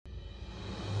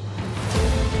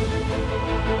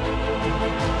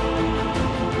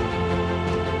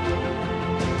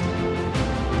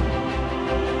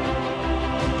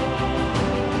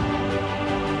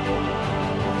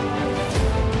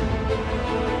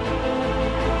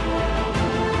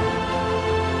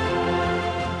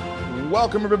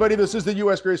Welcome, everybody. This is the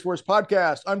U.S. Grace Force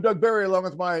podcast. I'm Doug Barry, along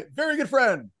with my very good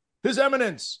friend, His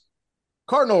Eminence,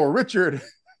 Cardinal Richard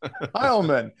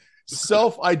Heilman,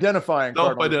 self-identifying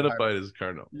Cardinal. Self-identified as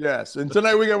Cardinal. Yes, and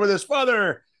tonight we got with us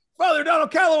Father Donald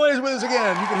Calloway is with us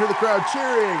again. You can hear the crowd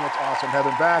cheering. It's awesome to have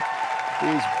him back.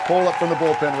 He's pulled up from the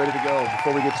bullpen, ready to go.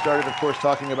 Before we get started, of course,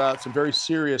 talking about some very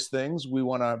serious things, we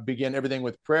want to begin everything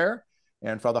with prayer.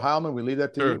 And Father Heilman, we leave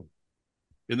that to you.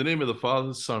 In the name of the Father,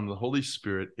 the Son, and the Holy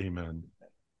Spirit, amen.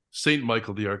 Saint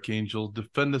Michael the Archangel,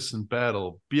 defend us in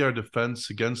battle. Be our defense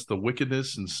against the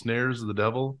wickedness and snares of the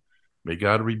devil. May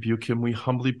God rebuke him, we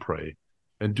humbly pray.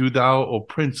 And do thou, O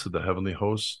Prince of the heavenly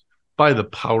hosts, by the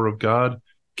power of God,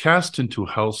 cast into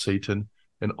hell Satan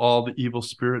and all the evil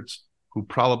spirits who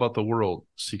prowl about the world,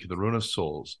 seeking the ruin of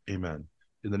souls. Amen.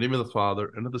 In the name of the Father,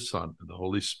 and of the Son, and the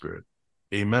Holy Spirit.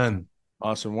 Amen.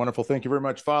 Awesome. Wonderful. Thank you very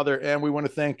much, Father. And we want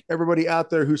to thank everybody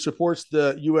out there who supports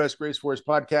the U.S. Grace Force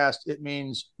podcast. It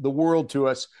means the world to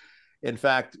us. In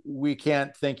fact, we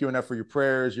can't thank you enough for your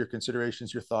prayers, your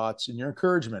considerations, your thoughts, and your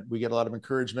encouragement. We get a lot of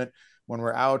encouragement when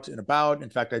we're out and about.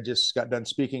 In fact, I just got done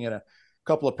speaking in a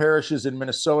couple of parishes in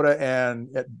Minnesota, and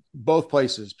at both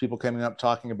places, people coming up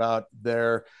talking about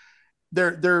their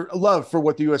love for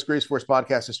what the U.S. Grace Force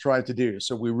podcast is trying to do.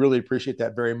 So we really appreciate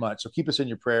that very much. So keep us in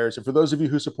your prayers. And for those of you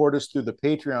who support us through the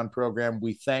Patreon program,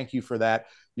 we thank you for that.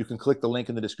 You can click the link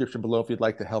in the description below if you'd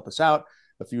like to help us out.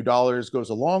 A few dollars goes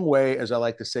a long way, as I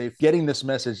like to say, getting this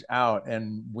message out.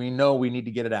 And we know we need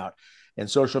to get it out. And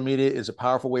social media is a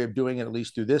powerful way of doing it, at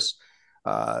least through this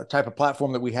type of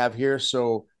platform that we have here.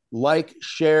 So like,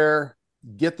 share,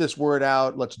 get this word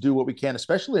out. Let's do what we can,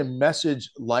 especially a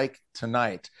message like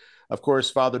tonight. Of course,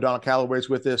 Father Donald Calloway is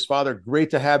with us. Father, great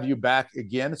to have you back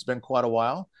again. It's been quite a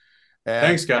while. And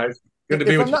thanks, guys. Good to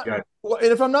be with you guys. Well, and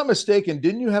if I'm not mistaken,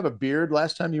 didn't you have a beard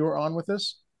last time you were on with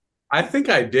us? I think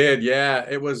I did. Yeah,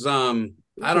 it was. I don't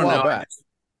know. Back.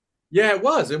 Yeah, it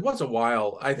was. It was a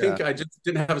while. I think I just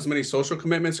didn't have as many social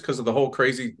commitments because of the whole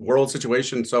crazy world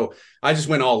situation. So I just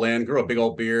went all in, grew a big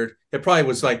old beard. It probably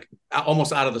was like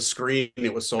almost out of the screen.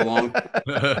 It was so long.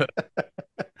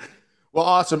 Well,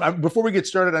 awesome. Before we get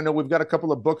started, I know we've got a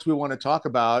couple of books we want to talk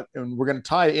about, and we're going to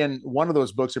tie in one of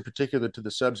those books in particular to the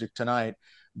subject tonight.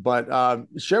 But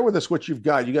share with us what you've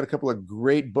got. You got a couple of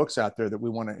great books out there that we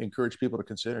want to encourage people to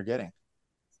consider getting.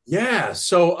 Yeah.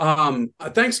 So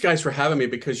thanks, guys, for having me,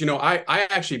 because, you know, I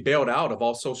actually bailed out of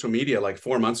all social media like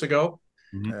 4 months ago.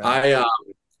 Yeah.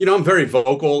 I'm very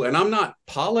vocal, and I'm not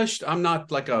polished. I'm not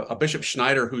like a Bishop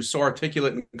Schneider who's so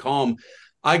articulate and calm.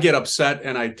 I get upset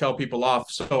and I tell people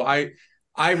off. So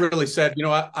I really said, you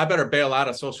know, I better bail out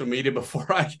of social media before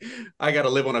I got to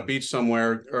live on a beach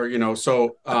somewhere, or, you know,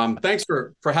 so thanks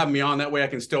for having me on. That way I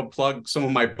can still plug some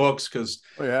of my books, because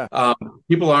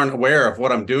people aren't aware of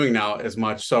what I'm doing now as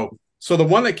much. So the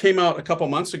one that came out a couple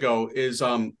months ago is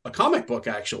a comic book,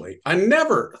 actually. I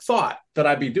never thought that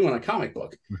I'd be doing a comic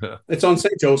book. It's on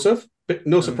St. Joseph.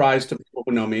 No surprise to people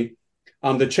who know me.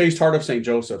 The Chaste Heart of St.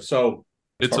 Joseph. So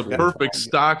it's a perfect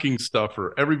stocking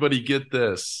stuffer. Everybody get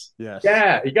this. Yes.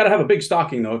 Yeah, you got to have a big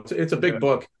stocking, though. It's a big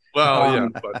book. Well,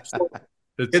 but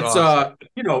it's awesome.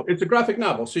 You know, it's a graphic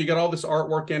novel, so you got all this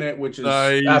artwork in it, which is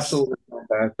absolutely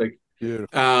fantastic.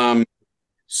 Beautiful.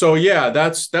 So yeah,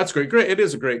 that's great. Great. It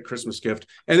is a great Christmas gift.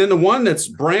 And then the one that's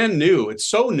brand new. It's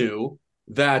so new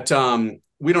that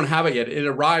we don't have it yet. It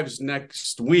arrives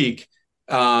next week.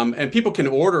 And people can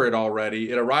order it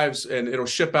already. It arrives and it'll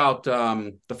ship out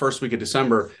the first week of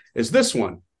December. Is this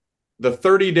one, the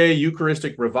 30-day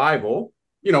Eucharistic Revival?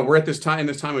 You know, we're at this time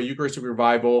of Eucharistic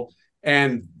Revival,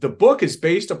 and the book is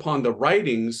based upon the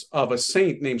writings of a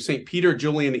saint named Saint Peter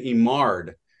Julian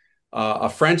Imard, a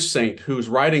French saint whose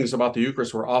writings about the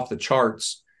Eucharist were off the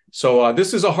charts. So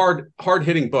this is a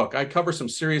hard-hitting book. I cover some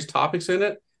serious topics in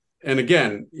it, and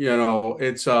again, you know,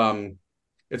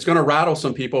 it's going to rattle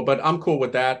some people, but I'm cool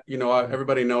with that. You know,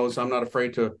 everybody knows I'm not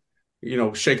afraid to, you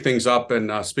know, shake things up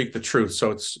and speak the truth.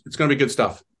 So it's going to be good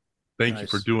stuff. Thank you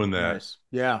for doing that. Nice.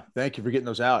 Yeah. Thank you for getting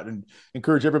those out, and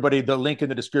encourage everybody. The link in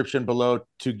the description below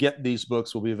to get these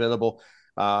books will be available.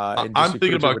 I'm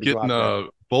thinking about getting a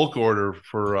bulk order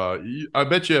for, I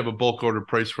bet you have a bulk order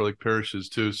price for like parishes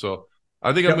too. So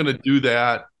I think I'm going to do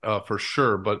that for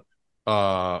sure. But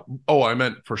I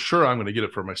meant for sure I'm going to get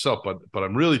it for myself, but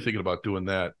I'm really thinking about doing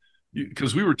that,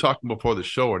 because we were talking before the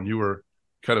show and you were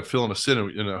kind of filling us in,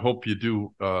 and I hope you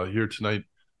do here tonight.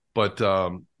 But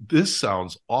this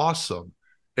sounds awesome.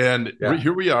 And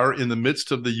here we are in the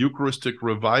midst of the Eucharistic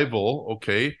Revival.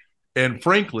 Okay. And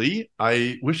frankly,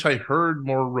 I wish I heard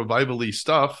more revival-y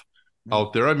stuff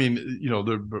out there. I mean, you know,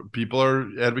 the people are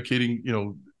advocating, you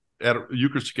know,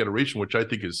 Eucharistic adoration, which I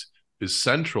think is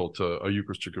central to a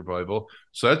Eucharistic revival.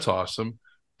 So that's awesome.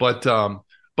 But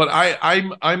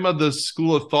I'm of the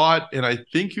school of thought, and I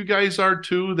think you guys are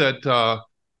too, that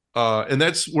and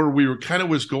that's where we were kind of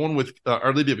was going with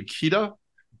Our Lady of Akita.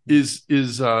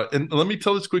 And let me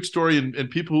tell this quick story, and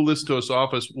people who listen to us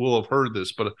often will have heard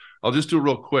this, but I'll just do it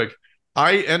real quick.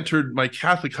 I entered my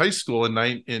Catholic high school and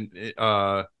in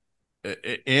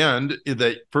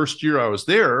that first year I was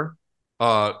there,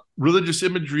 religious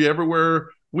imagery everywhere.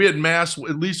 We had mass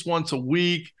at least once a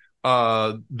week.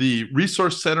 The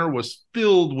resource center was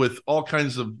filled with all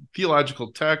kinds of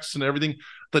theological texts and everything.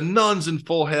 The nuns in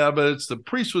full habits, the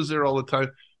priest was there all the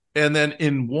time. And then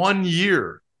in 1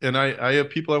 year, and I have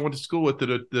people I went to school with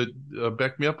that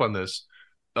back me up on this,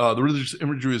 the religious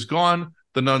imagery is gone.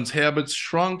 The nuns' habits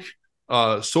shrunk.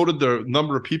 So did the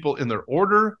number of people in their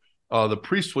order. The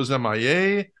priest was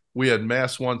MIA. We had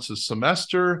mass once a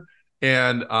semester,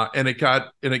 and it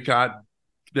got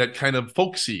that kind of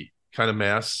folksy kind of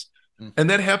mass. And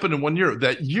that happened in 1 year.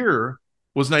 That year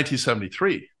was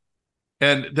 1973.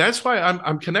 And that's why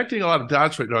I'm connecting a lot of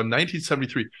dots right now in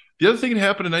 1973. The other thing that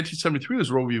happened in 1973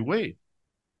 was Roe v. Wade.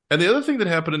 And the other thing that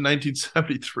happened in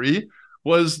 1973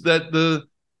 was that the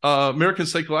American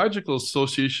Psychological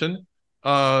Association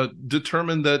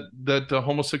determined that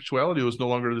homosexuality was no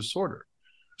longer a disorder.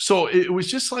 So it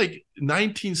was just like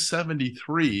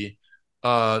 1973,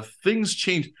 things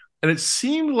changed. And it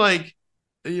seemed like,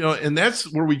 and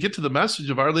that's where we get to the message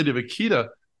of Our Lady of Akita.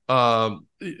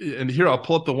 And here I'll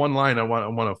pull up the one line I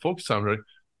want to focus on, right?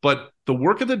 But the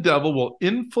work of the devil will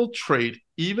infiltrate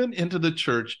even into the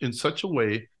church in such a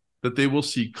way that they will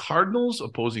see cardinals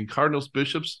opposing cardinals,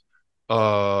 bishops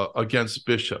against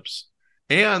bishops.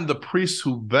 And the priests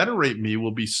who venerate me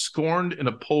will be scorned and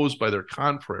opposed by their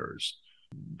confreres.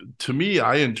 To me,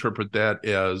 I interpret that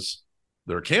as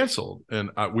they're canceled. And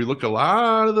we look at a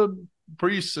lot of the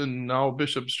priests and now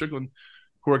Bishop Strickland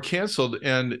who are canceled.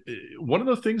 And one of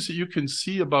the things that you can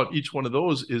see about each one of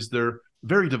those is they're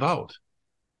very devout.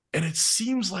 And it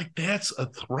seems like that's a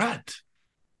threat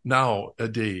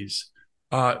nowadays.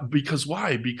 Because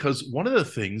why? Because one of the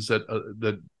things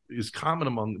that is common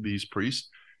among these priests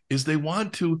is they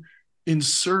want to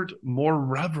insert more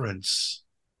reverence,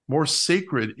 more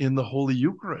sacred in the Holy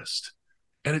Eucharist.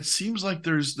 And it seems like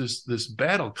there's this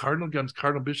battle, cardinal against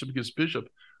cardinal, bishop against bishop,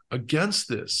 against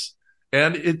this.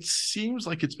 And it seems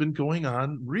like it's been going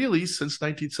on really since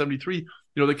 1973.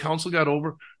 The council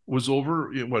was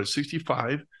over,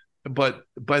 65. But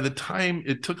by the time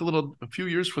it took a few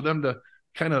years for them to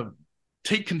kind of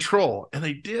take control, and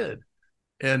they did.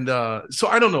 And so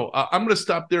I don't know. I'm going to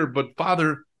stop there. But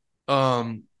Father,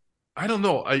 I don't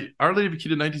know. Our Lady of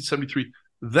Akita, 1973.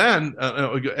 Then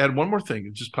add one more thing.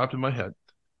 It just popped in my head.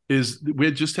 Is we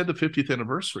had just had the 50th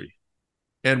anniversary,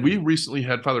 and we recently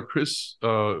had Father Chris,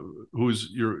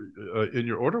 who's in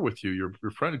your order with you,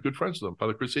 your friend, good friends with him,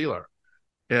 Father Chris Alar,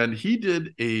 and he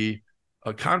did a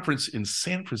conference in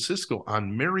San Francisco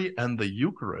on Mary and the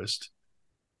Eucharist.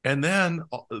 And then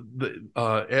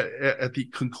at the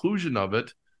conclusion of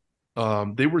it,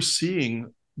 they were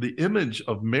seeing the image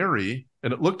of Mary,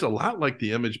 and it looked a lot like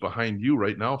the image behind you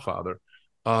right now, Father.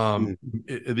 The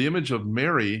image of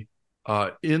Mary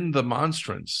in the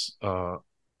monstrance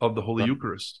of the Holy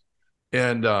Eucharist.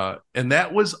 And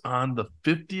that was on the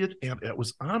 50th, and it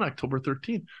was on October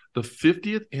 13th, the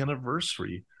 50th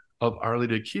anniversary of Our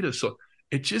Lady of Akita. So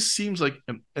it just seems like,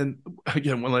 and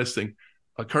again, one last thing,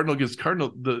 cardinal against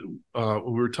cardinal.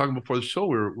 We were talking before the show,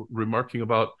 we were remarking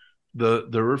about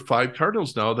there were 5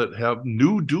 cardinals now that have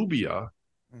new dubia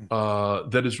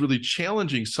that is really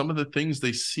challenging some of the things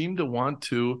they seem to want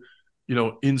to,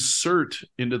 insert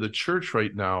into the church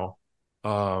right now,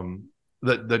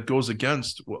 that goes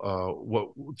against what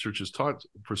the church has taught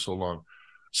for so long.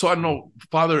 So I don't know,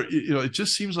 Father, it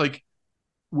just seems like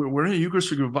we're in a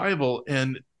Eucharistic revival,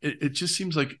 and it just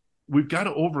seems like we've got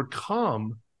to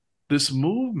overcome this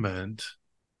movement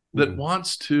that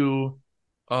wants to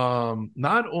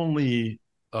not only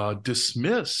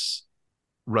dismiss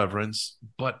reverence,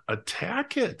 but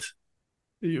attack it,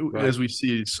 as we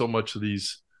see so much of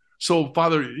these. So,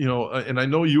 Father, and I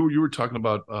know you were talking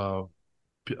about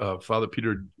Father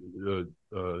Peter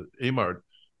Amard,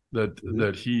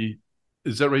 that he,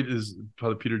 is that right? Is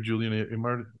Father Peter Julian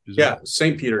Amard?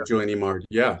 St. Peter Julian Amard.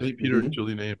 Yeah. St. Peter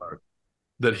Julian Amard.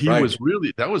 That he was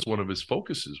really, that was one of his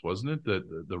focuses, wasn't it?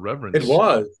 The reverence. It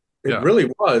was. It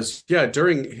really was. Yeah.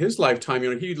 During his lifetime,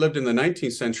 he lived in the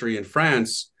 19th century in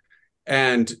France,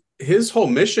 and his whole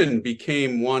mission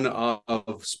became one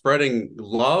of spreading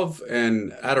love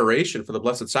and adoration for the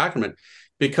Blessed Sacrament,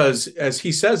 because, as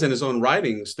he says in his own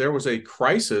writings, there was a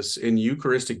crisis in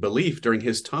Eucharistic belief during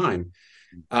his time.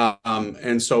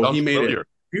 And so he made it a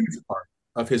huge part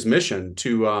of his mission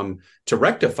to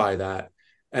rectify that.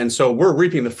 And so we're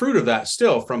reaping the fruit of that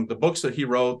still from the books that he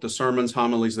wrote, the sermons,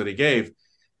 homilies that he gave.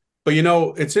 But, you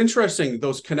know, it's interesting,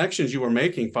 those connections you were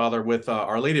making, Father, with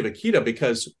Our Lady of Akita,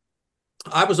 because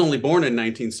I was only born in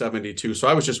 1972. So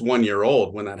I was just 1 year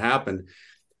old when that happened.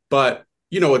 But,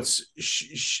 you know,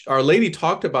 Our Lady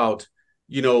talked about,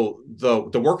 you know,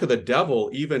 the work of the devil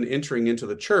even entering into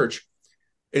the church.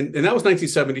 And that was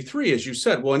 1973, as you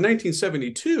said. Well, in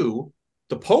 1972,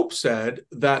 the Pope said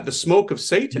that the smoke of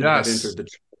Satan had entered the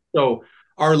church. So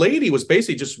Our Lady was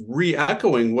basically just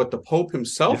re-echoing what the Pope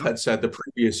himself had said the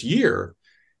previous year.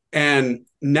 And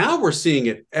now we're seeing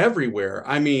it everywhere.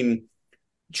 I mean,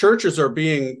 churches are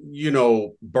being, you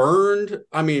know, burned.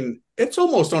 I mean, it's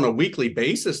almost on a weekly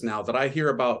basis now that I hear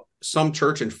about some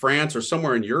church in France or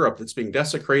somewhere in Europe that's being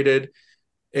desecrated,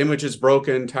 images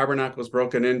broken, tabernacles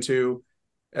broken into.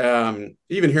 Even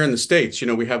here in the States, you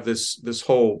know, we have this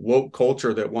whole woke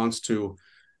culture that wants to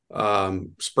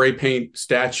spray paint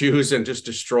statues and just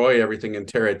destroy everything and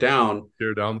tear it down.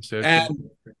 Tear down the statue.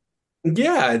 And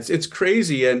yeah, it's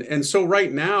crazy. And so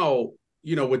right now,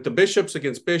 you know, with the bishops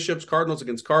against bishops, cardinals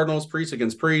against cardinals, priests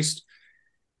against priests,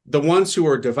 the ones who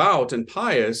are devout and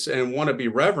pious and want to be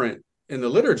reverent in the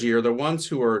liturgy are the ones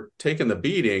who are taking the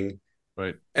beating.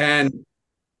 Right. And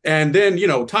then, you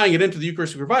know, tying it into the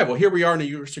Eucharistic revival. Here we are in a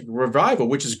Eucharistic revival,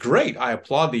 which is great. I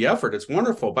applaud the effort. It's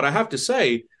wonderful. But I have to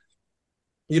say,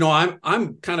 you know,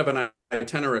 I'm kind of an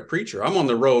itinerant preacher. I'm on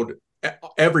the road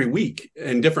every week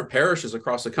in different parishes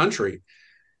across the country.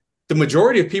 The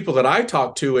majority of people that I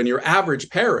talk to in your average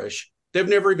parish, they've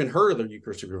never even heard of the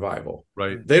Eucharistic revival.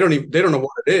 Right. They don't know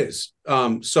what it is.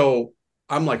 So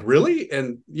I'm like, really?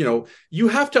 And, you know, you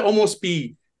have to almost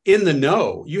be in the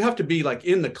know. You have to be like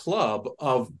in the club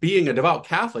of being a devout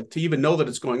Catholic to even know that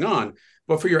it's going on.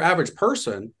 But for your average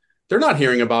person, they're not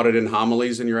hearing about it in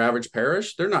homilies in your average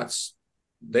parish.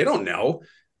 They don't know.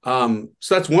 So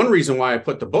that's one reason why I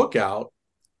put the book out.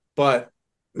 But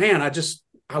man,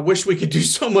 I wish we could do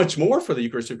so much more for the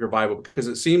Eucharistic revival, because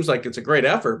it seems like it's a great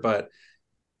effort, but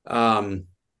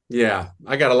yeah,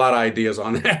 I got a lot of ideas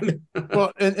on that.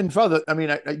 Well, and Father, I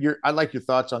mean, I like your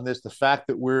thoughts on this. The fact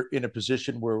that we're in a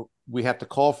position where we have to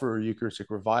call for a Eucharistic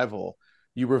revival,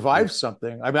 you revive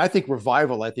something. I mean, I think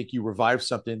you revive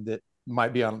something that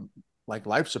might be on like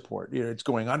life support. You know, it's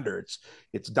going under,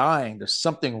 it's dying. There's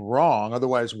something wrong.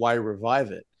 Otherwise, why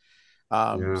revive it?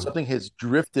 Something has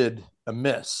drifted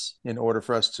amiss in order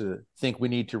for us to think we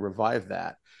need to revive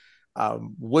that.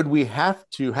 Would we have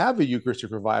to have a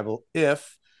Eucharistic revival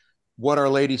if what Our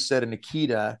Lady said in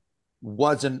Akita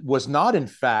was not in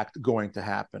fact going to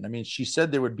happen? I mean, she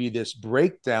said there would be this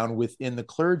breakdown within the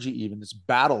clergy, even this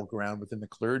battleground within the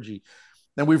clergy.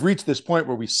 And we've reached this point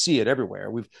where we see it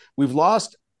everywhere. We've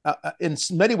lost, in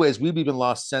many ways, we've even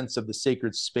lost sense of the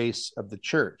sacred space of the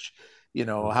church. You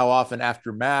know, how often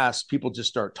after Mass, people just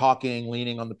start talking,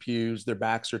 leaning on the pews, their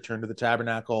backs are turned to the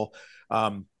tabernacle.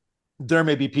 There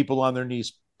may be people on their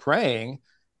knees praying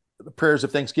the prayers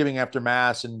of thanksgiving after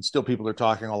Mass, and still people are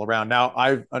talking all around. Now,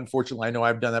 unfortunately, I know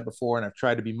I've done that before, and I've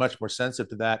tried to be much more sensitive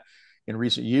to that in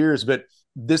recent years, but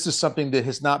this is something that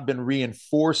has not been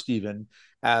reinforced even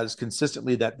as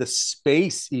consistently, that the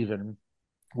space even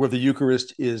where the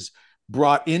Eucharist is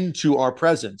brought into our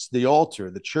presence, the altar,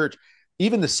 the church,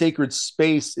 even the sacred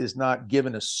space is not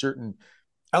given a certain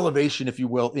elevation, if you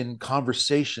will, in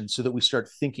conversation so that we start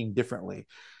thinking differently.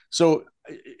 So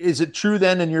is it true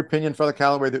then, in your opinion, Father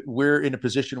Calloway, that we're in a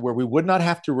position where we would not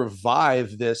have to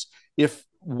revive this if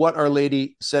what Our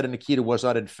Lady said in Akita was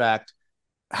not in fact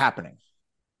happening?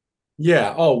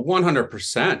 Yeah. Oh,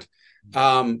 100%.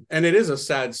 And it is a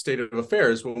sad state of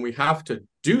affairs when we have to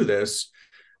do this.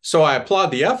 So I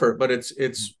applaud the effort, but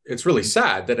it's really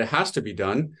sad that it has to be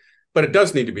done. But it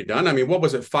does need to be done. I mean, what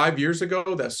was it, 5 years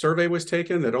ago that survey was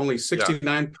taken that only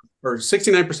 69%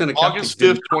 of August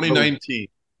 5th, 2019.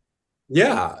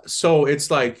 Yeah. So it's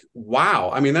like,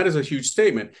 wow. I mean, that is a huge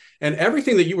statement. And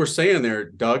everything that you were saying there,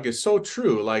 Doug, is so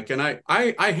true. Like, and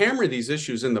I hammer these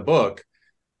issues in the book.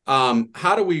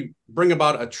 How do we bring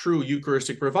about a true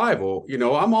Eucharistic revival? You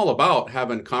know, I'm all about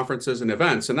having conferences and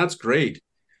events, and that's great.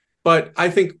 But I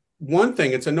think one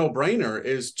thing, it's a no-brainer,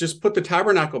 is just put the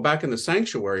tabernacle back in the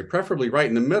sanctuary, preferably right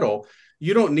in the middle.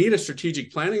 You don't need a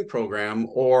strategic planning program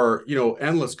or, you know,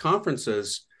 endless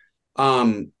conferences.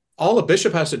 All a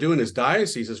bishop has to do in his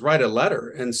diocese is write a letter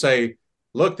and say,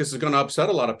 look, this is going to upset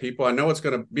a lot of people. I know it's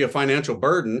going to be a financial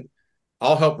burden.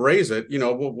 I'll help raise it. You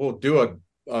know, we'll do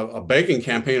a begging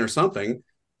campaign or something.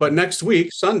 But next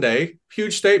week, Sunday,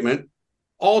 huge statement,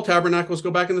 all tabernacles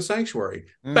go back in the sanctuary.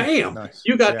 Bam! Nice.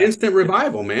 You got instant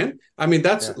revival, man. I mean,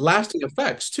 that's lasting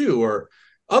effects too. Or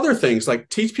other things like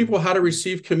teach people how to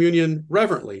receive communion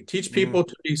reverently, teach people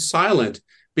to be silent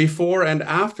before and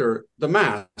after the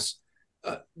Mass.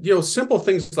 Simple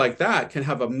things like that can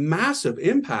have a massive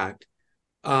impact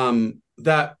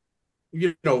that,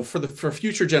 for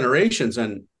future generations.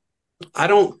 And I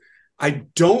don't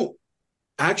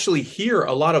actually hear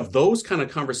a lot of those kind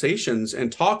of conversations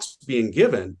and talks being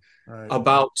given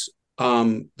about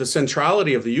the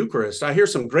centrality of the Eucharist. I hear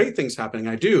some great things happening.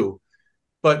 I do.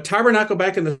 But tabernacle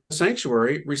back in the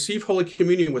sanctuary, receive Holy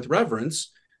Communion with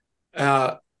reverence,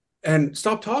 and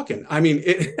stop talking. I mean,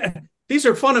 these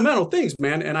are fundamental things,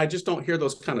 man. And I just don't hear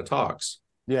those kind of talks.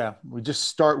 Yeah. We just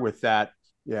start with that.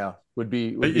 Yeah. Would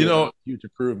be a huge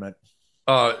improvement.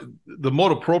 The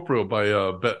motu proprio by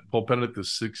Pope Benedict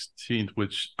XVI,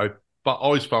 which I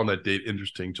always found that date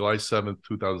interesting, July 7th,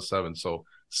 2007. So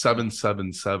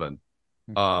 777.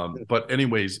 But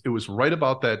anyways, it was right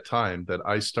about that time that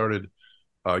I started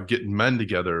getting men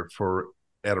together for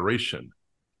adoration.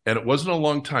 And it wasn't a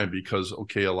long time because,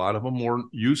 a lot of them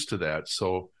weren't used to that.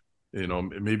 So,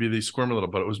 maybe they squirm a little,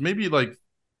 but it was maybe like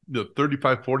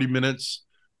 35, 40 minutes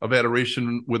of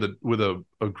adoration with a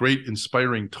great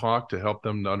inspiring talk to help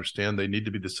them to understand they need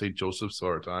to be the St. Joseph's of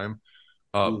our time.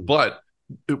 But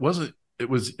it wasn't, it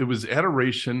was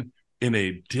adoration in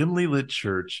a dimly lit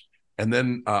church. And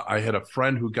then I had a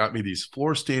friend who got me these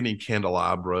floor standing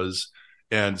candelabras.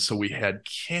 And so we had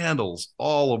candles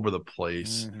all over the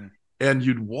place. And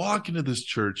you'd walk into this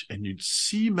church and you'd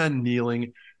see men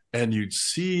kneeling and you'd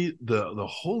see the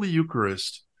Holy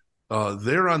Eucharist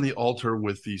there on the altar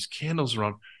with these candles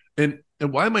around. And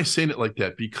why am I saying it like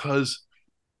that? Because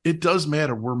it does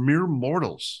matter. We're mere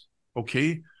mortals,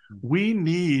 okay? We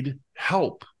need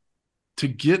help to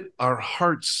get our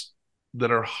hearts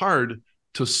that are hard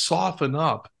to soften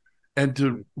up and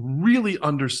to really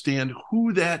understand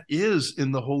who that is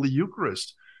in the Holy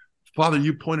Eucharist. Father,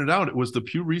 you pointed out it was the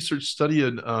Pew Research study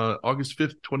in August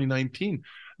 5th, 2019,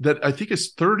 that I think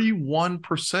it's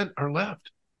 31% are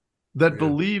left that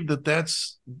believe that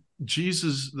that's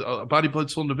Jesus' body, blood,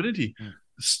 soul, and divinity.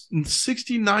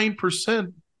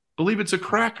 69% believe it's a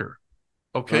cracker.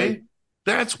 Okay? Right.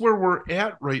 That's where we're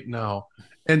at right now.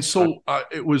 And so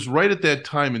it was right at that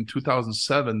time in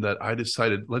 2007 that I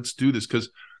decided, let's do this, because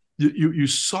you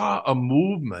saw a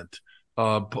movement.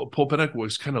 Pope Benedict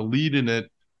was kind of leading it.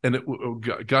 And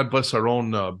God bless our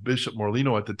own Bishop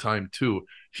Morlino at the time, too.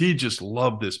 He just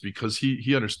loved this because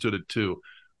he understood it, too.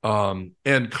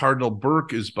 And Cardinal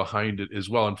Burke is behind it as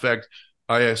well. In fact,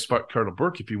 I asked Cardinal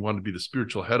Burke if he wanted to be the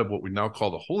spiritual head of what we now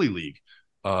call the Holy League.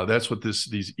 That's what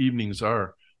these evenings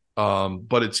are.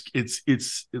 But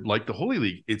it's like the Holy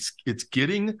League. It's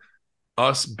getting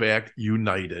us back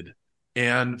united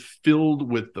and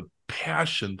filled with the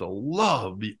passion, the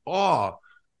love, the awe,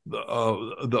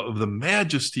 the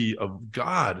majesty of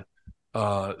God,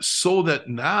 so that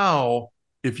now,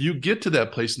 if you get to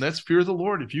that place, and that's fear of the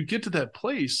Lord, if you get to that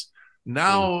place,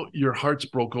 now your heart's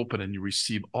broke open and you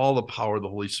receive all the power of the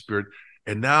Holy Spirit.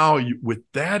 And now with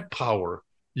that power,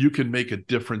 you can make a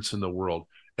difference in the world.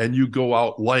 And you go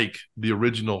out like the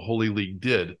original Holy League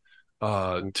did,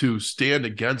 to stand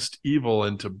against evil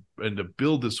and to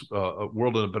build this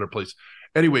world in a better place.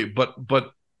 Anyway, but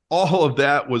all of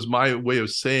that was my way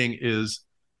of saying is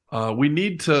we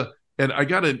need to. And I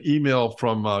got an email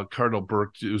from Cardinal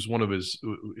Burke. It was one of his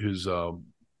main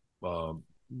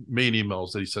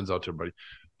emails that he sends out to everybody.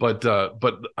 But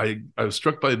I was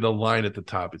struck by the line at the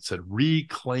top. It said,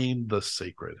 "Reclaim the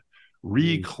sacred,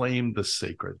 reclaim the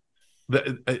sacred."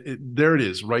 There it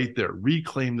is, right there.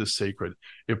 Reclaim the sacred.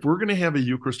 If we're going to have a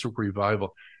Eucharistic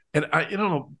revival, and I don't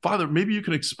know, Father, maybe you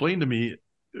can explain to me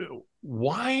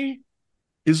why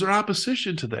is there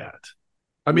opposition to that?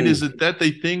 I mean, is it that they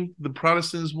think the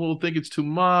Protestants will think it's too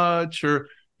much, or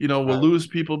we'll lose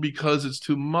people because it's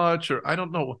too much, or I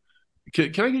don't know. Can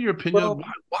I get your opinion? Well,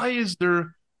 why is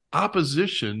there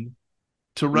opposition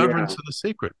to reverence of the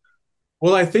sacred?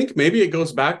 Well, I think maybe it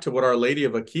goes back to what Our Lady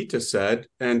of Akita said,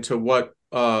 and to what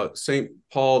St.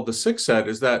 Paul VI said,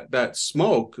 is that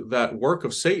smoke, that work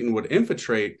of Satan would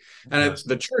infiltrate, and it's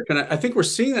the church. And I think we're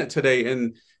seeing that today,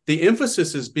 and the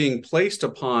emphasis is being placed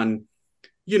upon,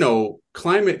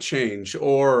 climate change,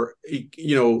 or,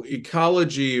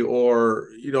 ecology, or,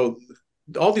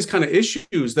 all these kind of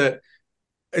issues that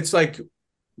it's like,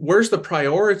 where's the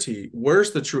priority?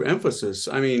 Where's the true emphasis?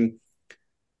 I mean,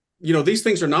 these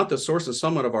things are not the source of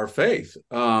summit of our faith.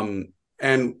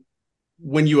 And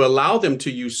when you allow them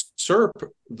to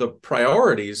usurp the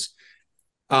priorities,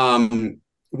 when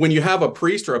you have a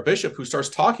priest or a bishop who starts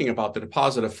talking about the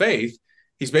deposit of faith,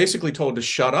 he's basically told to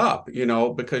shut up,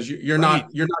 because you're Right.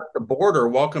 not at the border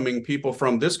welcoming people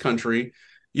from this country,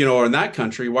 or in that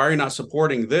country. Why are you not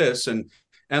supporting this? And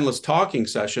endless talking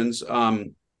sessions.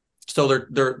 So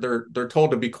they're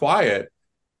told to be quiet.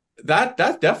 That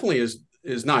definitely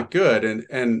is not good.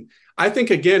 And I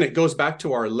think, again, it goes back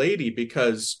to Our Lady,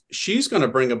 because she's going to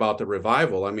bring about the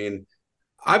revival. I mean,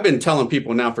 I've been telling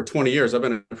people now for 20 years, I've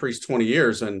been a priest 20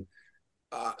 years, and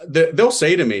they'll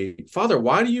say to me, Father,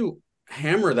 why do you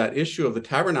hammer that issue of the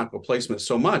tabernacle placement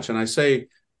so much? And I say,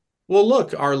 well,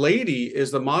 look, Our Lady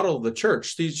is the model of the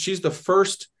church. She's the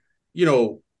first,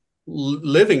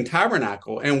 living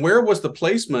tabernacle. And where was the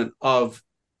placement of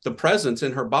the presence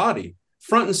in her body?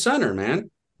 Front and center,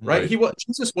 man. Right?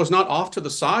 Jesus was not off to the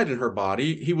side in her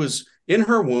body. He was in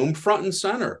her womb, front and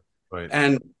center. Right.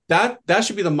 And that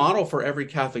should be the model for every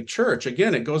Catholic church.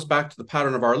 Again, it goes back to the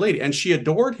pattern of Our Lady. And she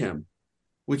adored him,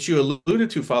 which you alluded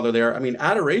to, Father, there. I mean,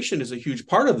 adoration is a huge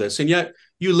part of this. And yet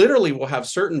you literally will have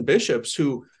certain bishops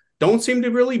who don't seem to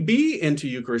really be into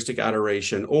Eucharistic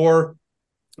adoration, or,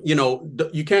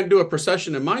 you can't do a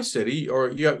procession in my city, or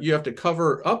you have to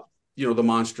cover up, the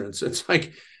monstrance. It's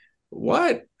like,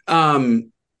 what?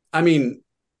 I mean,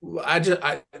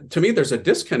 to me, there's a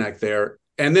disconnect there.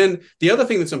 And then the other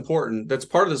thing that's important, that's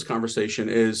part of this conversation,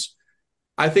 is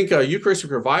I think a Eucharistic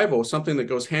revival, something that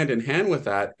goes hand in hand with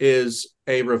that, is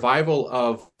a revival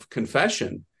of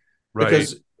confession. Right.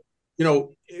 Because,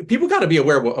 people got to be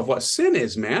aware of what sin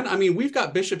is, man. I mean, we've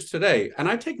got bishops today, and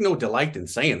I take no delight in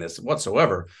saying this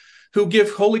whatsoever, who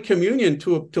give Holy Communion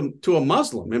to a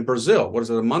Muslim in Brazil. What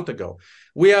is it, a month ago?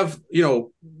 We have,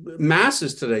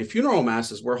 masses today, funeral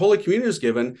masses, where Holy Communion is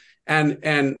given,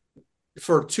 and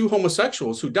for two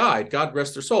homosexuals who died, God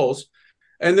rest their souls,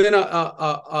 and then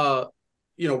a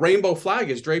rainbow flag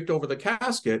is draped over the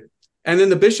casket, and then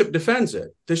the bishop defends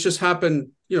it. This just happened,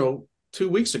 2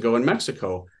 weeks ago in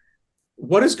Mexico.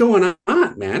 What is going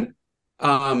on, man?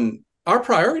 Our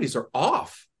priorities are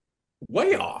off,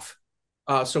 way off.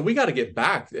 So we got to get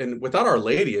back. And without Our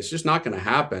Lady, it's just not going to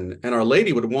happen. And Our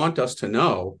Lady would want us to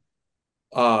know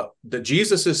that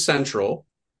Jesus is central.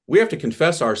 We have to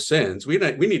confess our sins. We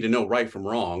need to know right from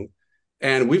wrong.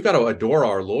 And we've got to adore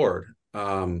our Lord.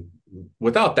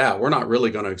 Without that, we're not really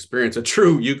going to experience a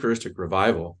true Eucharistic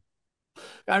revival.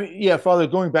 I mean, yeah, Father,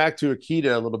 going back to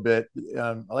Akita a little bit,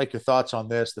 I like your thoughts on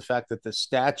this. The fact that the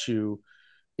statue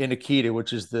in Akita,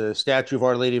 which is the statue of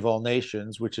Our Lady of All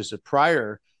Nations, which is a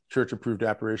prior church-approved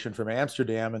apparition from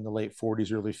Amsterdam in the late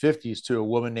 40s, early 50s, to a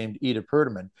woman named Ida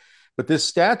Perdeman. But this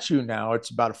statue now,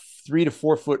 it's about a 3 to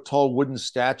 4 foot tall wooden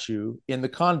statue in the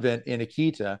convent in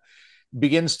Akita,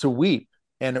 begins to weep,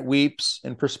 and it weeps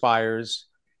and perspires.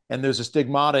 And there's a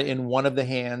stigmata in one of the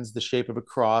hands, the shape of a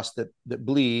cross that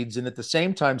bleeds. And at the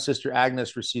same time, Sister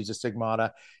Agnes receives a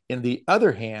stigmata in the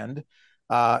other hand,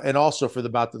 and also for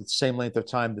about the same length of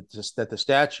time that the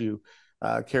statue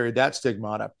carried that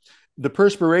stigmata. The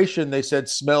perspiration, they said,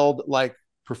 smelled like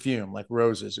perfume, like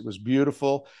roses. It was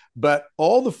beautiful, but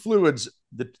all the fluids,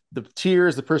 the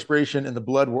tears, the perspiration, and the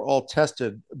blood were all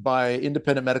tested by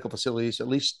independent medical facilities, at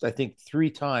least I think 3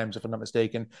 times, if I'm not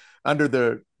mistaken, under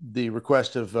the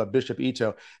request of Bishop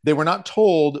Ito. They were not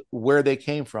told where they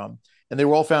came from, and they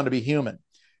were all found to be human.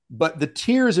 But the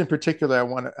tears in particular, I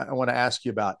want to ask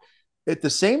you about. At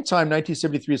the same time,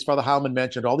 1973, as Father Heilman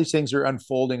mentioned, all these things are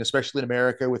unfolding, especially in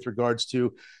America, with regards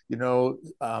to,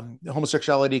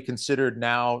 homosexuality considered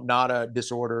now not a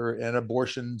disorder, and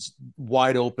abortions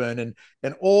wide open,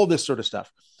 and all this sort of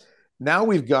stuff. Now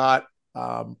we've got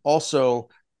also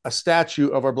a statue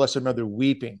of our Blessed Mother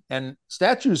weeping, and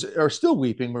statues are still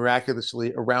weeping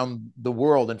miraculously around the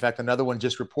world. In fact, another one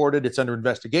just reported, it's under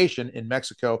investigation in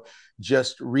Mexico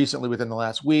just recently within the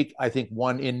last week. I think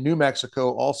one in New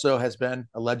Mexico also has been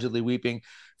allegedly weeping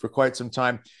for quite some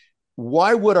time.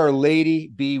 Why would Our Lady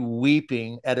be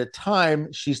weeping at a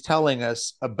time she's telling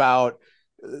us about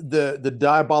the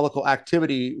diabolical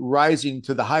activity rising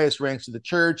to the highest ranks of the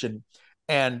church,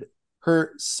 and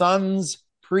her sons'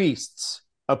 priests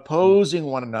opposing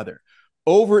one another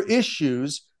over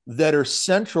issues that are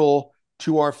central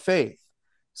to our faith,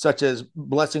 such as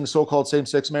blessing so-called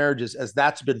same-sex marriages, as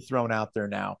that's been thrown out there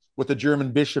now, what the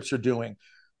German bishops are doing,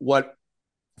 what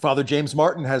Father James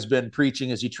Martin has been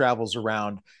preaching as he travels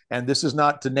around. And this is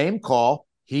not to name call.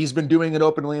 He's been doing it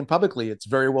openly and publicly. It's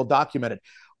very well documented.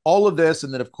 All of this,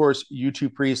 and then, of course, you two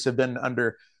priests have been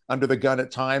under the gun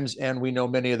at times, and we know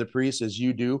many of the priests, as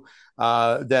you do,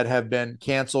 that have been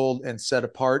canceled and set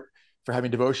apart for having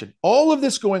devotion. All of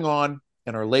this going on,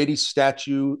 and Our Lady's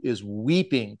statue is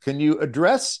weeping. Can you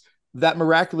address that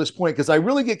miraculous point? Because I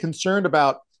really get concerned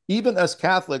about even us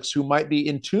Catholics who might be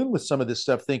in tune with some of this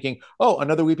stuff, thinking, oh,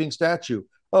 another weeping statue.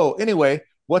 Oh, anyway,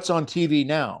 what's on TV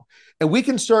now? And we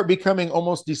can start becoming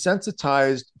almost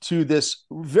desensitized to this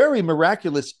very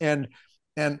miraculous and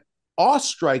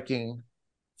awe-striking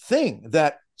thing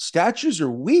that statues are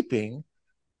weeping.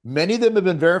 Many of them have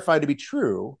been verified to be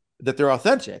true, that they're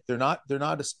authentic. They're not a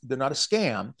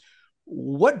scam.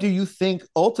 What do you think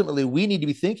ultimately we need to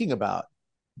be thinking about,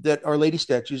 that Our Lady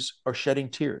statues are shedding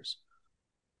tears?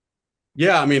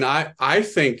 Yeah, I mean, I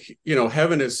think,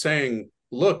 heaven is saying,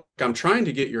 look, I'm trying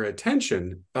to get your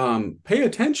attention. Pay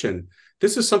attention.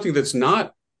 This is something that's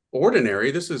not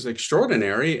ordinary. This is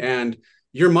extraordinary. And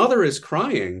your mother is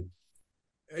crying.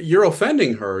 You're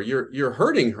offending her. You're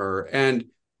hurting her. And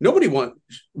nobody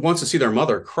wants to see their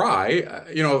mother cry.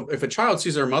 If a child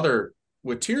sees their mother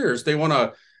with tears, they want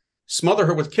to smother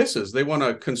her with kisses. They want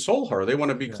to console her. They want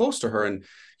to be close to her. And,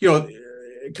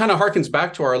 it kind of harkens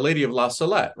back to Our Lady of La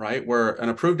Salette, right? Where an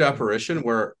approved apparition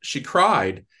where she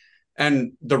cried.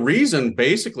 And the reason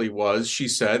basically was, she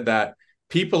said that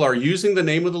people are using the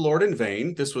name of the Lord in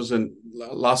vain. This was in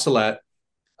La Salette.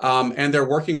 And they're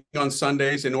working on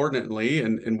Sundays inordinately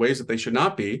in ways that they should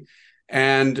not be.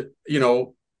 And,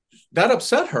 that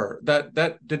upset her.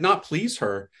 That did not please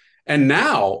her. And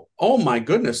now, oh my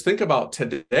goodness, think about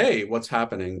today, what's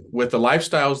happening with the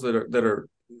lifestyles that are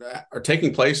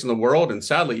taking place in the world, and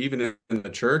sadly, even in the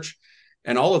church,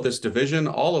 and all of this division,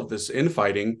 all of this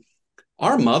infighting.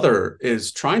 Our mother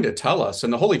is trying to tell us,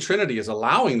 and the Holy Trinity is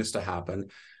allowing this to happen.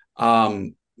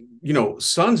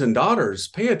 Sons and daughters,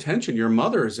 pay attention. Your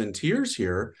mother is in tears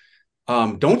here.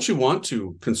 Don't you want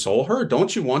to console her?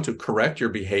 Don't you want to correct your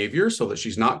behavior so that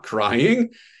she's not crying?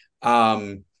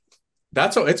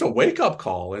 It's a wake-up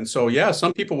call. And so, yeah,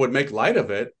 some people would make light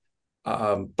of it.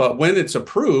 But when it's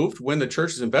approved, when the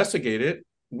church has investigated,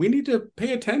 we need to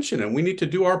pay attention, and we need to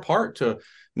do our part to,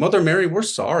 Mother Mary, we're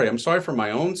sorry. I'm sorry for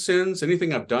my own sins,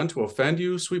 anything I've done to offend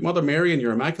you, sweet Mother Mary, and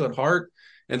your Immaculate Heart,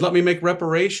 and let me make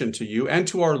reparation to you and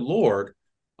to our Lord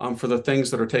for the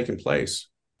things that are taking place.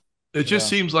 It just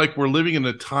seems like we're living in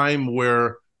a time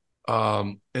where,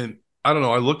 and I don't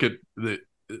know, I look at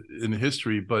in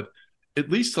history, but at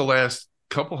least the last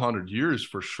couple hundred years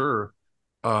for sure,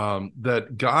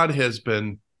 that God has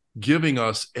been giving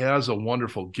us as a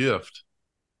wonderful gift,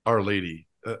 Our Lady,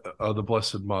 the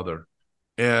Blessed Mother.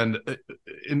 And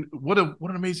what an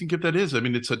amazing gift that is. I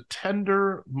mean, it's a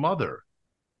tender mother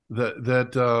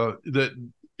that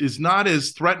is not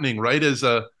as threatening, right, as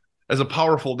a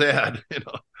powerful dad.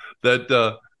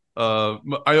 That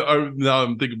I now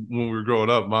I'm thinking, when we were growing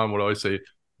up, Mom would always say,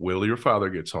 "Wait till your father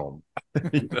gets home."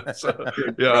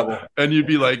 And you'd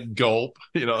be like, gulp,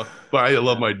 but I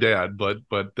love my dad, but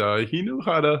he knew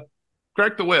how to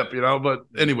crack the whip, but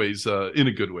anyways, in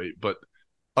a good way. But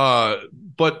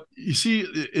you see,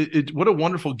 what a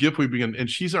wonderful gift we begin. And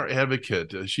she's our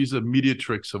advocate. She's a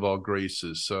mediatrix of all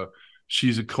graces.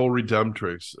 She's a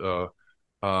co-redemptrix.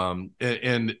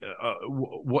 And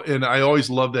I always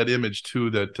love that image too,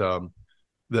 that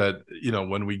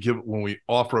when we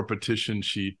offer a petition,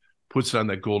 she puts it on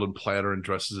that golden platter and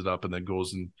dresses it up, and then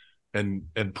goes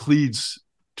and pleads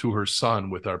to her son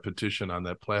with our petition on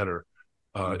that platter.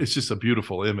 It's just a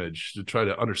beautiful image to try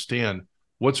to understand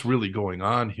what's really going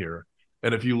on here.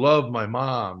 And if you love my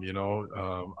mom,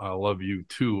 I'll love you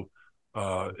too.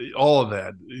 All of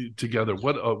that together,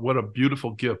 what a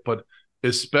beautiful gift. But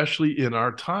especially in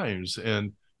our times,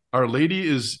 and Our Lady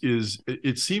is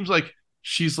it seems like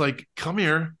she's like, come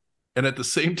here, and at the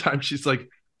same time she's like,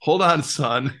 hold on,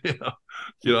 son,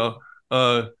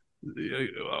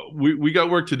 we got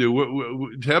work to do.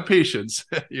 We have patience,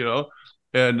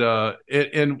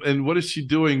 and what is she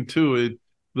doing too?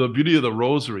 The beauty of the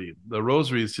rosary. The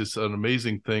rosary is just an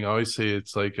amazing thing. I always say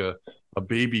it's like a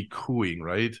baby cooing,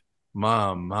 right?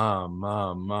 Mom, mom,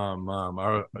 mom, mom,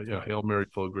 mom. Hail Mary,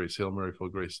 full of grace. Hail Mary, full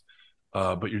of grace.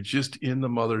 But you're just in the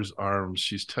mother's arms.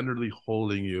 She's tenderly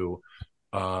holding you.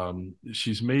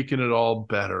 She's making it all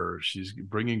better. She's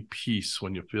bringing peace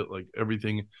when you feel like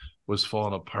everything was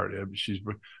falling apart.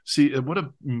 See, what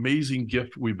an amazing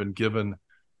gift we've been given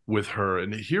with her.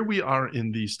 And here we are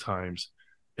in these times,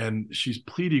 and she's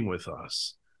pleading with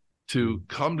us to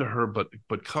come to her,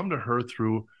 but come to her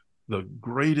through the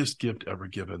greatest gift ever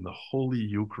given, the Holy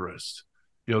Eucharist.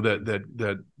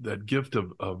 That gift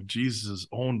of Jesus'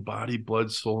 own body,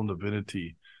 blood, soul, and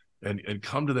divinity, and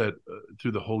come to that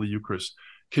through the Holy Eucharist.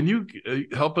 Can you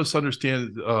help us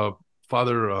understand,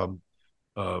 Father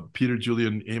Peter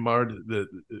Julian Amard,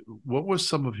 what was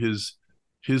some of his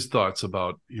thoughts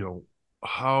about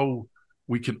how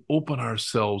we can open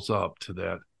ourselves up to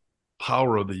that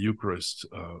power of the Eucharist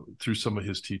through some of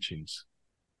his teachings?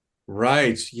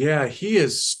 Right. Yeah, he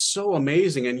is so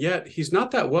amazing, and yet he's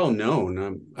not that well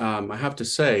known. I have to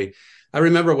say, I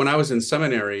remember when I was in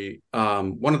seminary,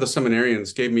 one of the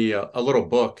seminarians gave me a little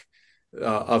book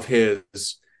of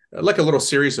his, like a little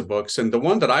series of books, and the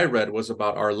one that I read was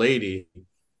about Our Lady,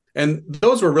 and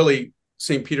those were really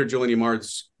St. Peter Julian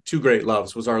Eymard's two great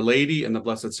loves, was Our Lady and the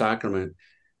Blessed Sacrament.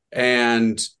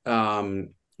 And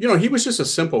he was just a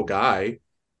simple guy,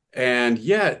 and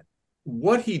yet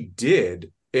what he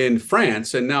did in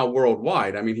France and now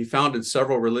worldwide, I mean, he founded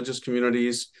several religious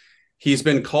communities. He's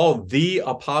been called the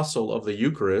apostle of the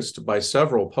Eucharist by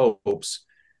several popes.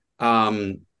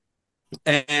 Um,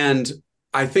 and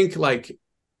I think like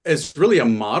it's really a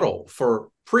model for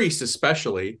priests,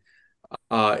 especially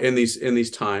in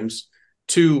these times,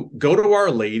 to go to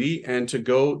Our Lady and to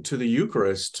go to the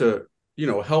Eucharist to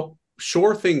help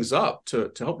shore things up,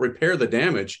 to help repair the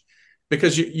damage,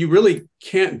 because you really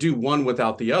can't do one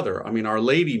without the other. I mean, Our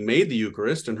Lady made the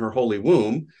Eucharist in her holy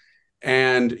womb,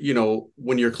 and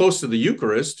when you're close to the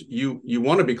Eucharist, you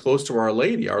want to be close to Our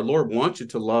Lady. Our Lord wants you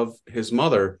to love his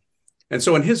mother. And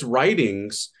so in his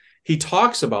writings, he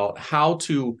talks about how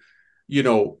to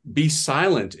be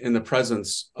silent in the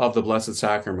presence of the Blessed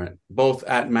Sacrament, both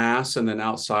at Mass and then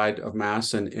outside of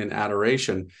Mass and in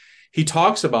adoration. He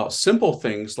talks about simple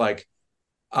things like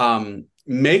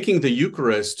making the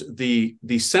Eucharist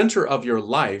the center of your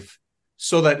life,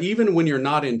 so that even when you're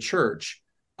not in church,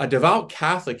 a devout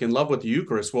Catholic in love with the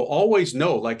Eucharist will always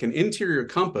know, like an interior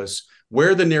compass,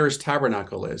 where the nearest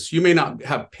tabernacle is. You may not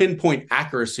have pinpoint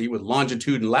accuracy with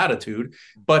longitude and latitude,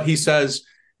 but he says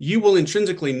you will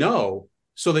intrinsically know,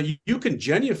 so that you can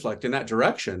genuflect in that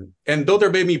direction. And though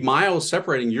there may be miles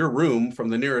separating your room from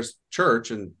the nearest church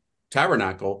and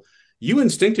tabernacle, you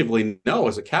instinctively know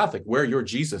as a Catholic where your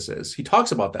Jesus is. He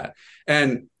talks about that.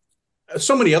 And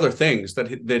so many other things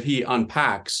that he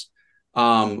unpacks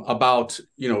about,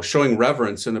 showing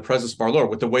reverence in the presence of our Lord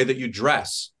with the way that you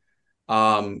dress,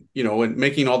 and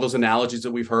making all those analogies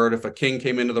that we've heard. If a king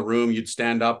came into the room, you'd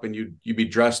stand up and you'd be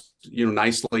dressed,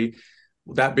 nicely.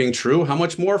 That being true, how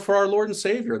much more for our Lord and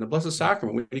Savior in the Blessed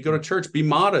Sacrament? When you go to church, be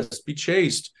modest, be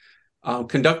chaste,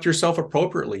 conduct yourself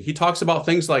appropriately. He talks about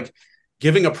things like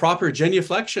giving a proper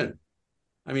genuflection.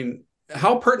 I mean,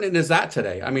 how pertinent is that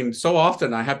today? I mean, so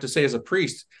often I have to say, as a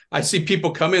priest, I see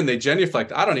people come in, they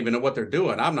genuflect. I don't even know what they're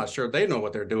doing. I'm not sure they know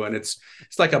what they're doing. It's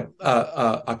like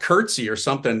a curtsy or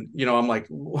something. I'm like,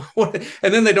 what?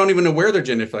 And then they don't even know where they're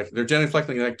genuflecting. They're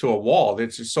genuflecting like to a wall.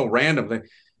 It's just so random.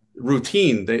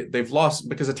 Routine. They've lost,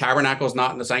 because the tabernacle is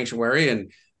not in the sanctuary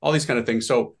and all these kind of things.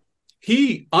 So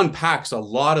he unpacks a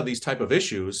lot of these type of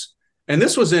issues. And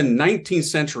this was in 19th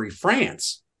century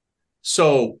France.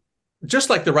 So just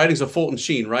like the writings of Fulton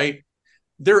Sheen, right?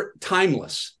 They're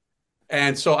timeless.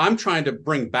 And so I'm trying to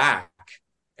bring back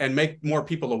and make more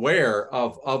people aware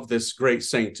of this great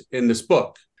saint in this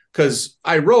book, because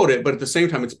I wrote it, but at the same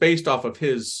time, it's based off of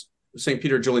his St.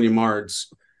 Peter Julian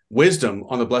Eymard's wisdom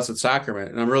on the Blessed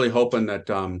Sacrament. And I'm really hoping that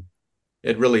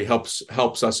it really helps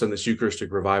us in this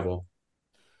Eucharistic revival.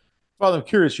 Father, I'm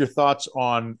curious your thoughts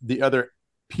on the other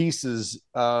pieces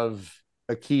of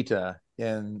Akita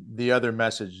and the other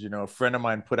message. A friend of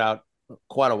mine put out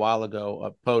quite a while ago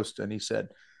a post, and he said,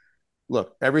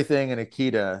 look, everything in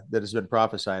Akita that has been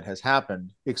prophesied has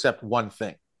happened except one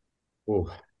thing.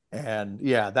 Ooh. And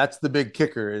yeah, that's the big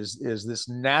kicker, is this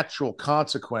natural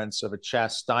consequence of a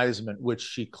chastisement, which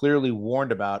she clearly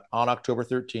warned about on October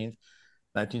 13th,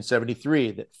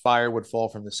 1973, that fire would fall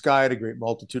from the sky, the great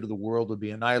multitude of the world would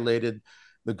be annihilated,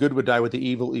 the good would die with the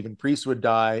evil, even priests would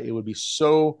die. It would be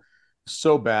so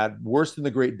bad, worse than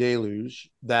the great deluge,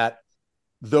 that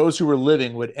those who were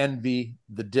living would envy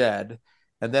the dead.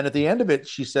 And then at the end of it,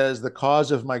 she says, the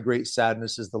cause of my great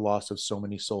sadness is the loss of so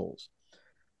many souls.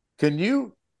 Can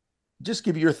you just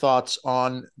give your thoughts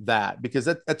on that? Because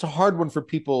that's a hard one for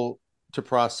people to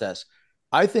process.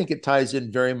 I think it ties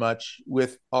in very much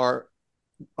with our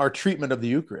treatment of the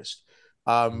Eucharist,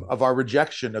 of our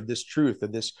rejection of this truth.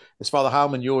 And this, as Father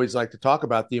Heilman, you always like to talk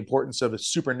about the importance of a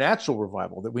supernatural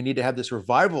revival, that we need to have this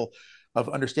revival of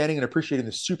understanding and appreciating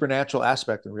the supernatural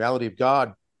aspect and reality of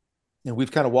God. And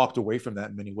we've kind of walked away from that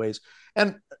in many ways.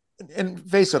 And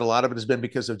face it, a lot of it has been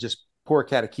because of just poor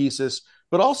catechesis,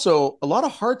 but also a lot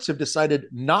of hearts have decided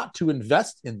not to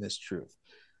invest in this truth.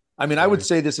 I mean, I would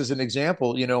say this as an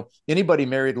example, anybody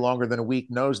married longer than a week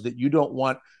knows that you don't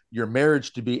want your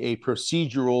marriage to be a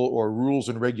procedural or rules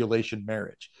and regulation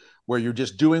marriage, where you're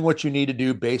just doing what you need to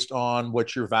do based on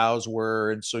what your vows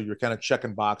were. And so you're kind of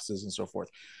checking boxes and so forth.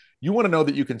 You want to know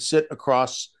that you can sit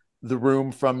across the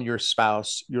room from your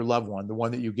spouse, your loved one, the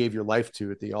one that you gave your life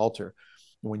to at the altar,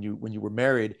 when you were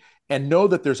married, and know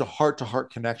that there's a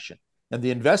heart-to-heart connection. And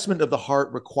the investment of the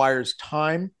heart requires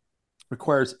time,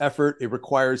 requires effort. It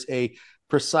requires a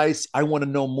precise, I want to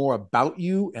know more about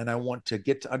you, and I want to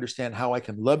get to understand how I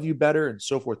can love you better, and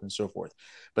so forth and so forth.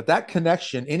 But that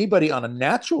connection, anybody on a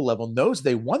natural level knows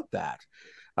they want that.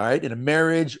 All right, in a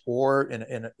marriage or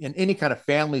in any kind of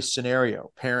family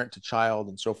scenario, parent to child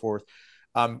and so forth.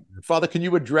 Father, can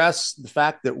you address the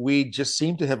fact that we just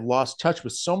seem to have lost touch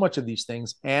with so much of these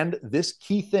things, and this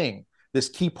key thing, this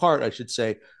key part, I should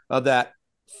say, of that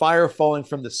fire falling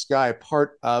from the sky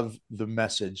part of the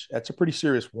message? That's a pretty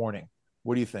serious warning.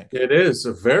 What do you think? It is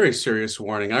a very serious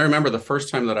warning. I remember the first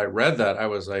time that I read that, I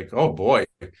was like, oh boy,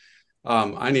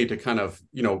 I need to kind of,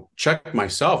 check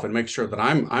myself and make sure that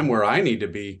I'm where I need to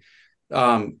be.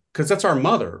 Because that's our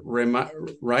mother,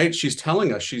 right? She's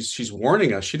telling us, she's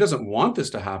warning us. She doesn't want this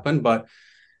to happen, but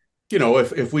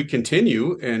if we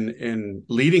continue in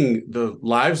leading the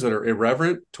lives that are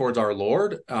irreverent towards our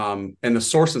Lord, and the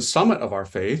source and summit of our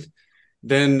faith,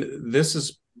 then this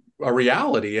is a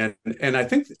reality. And I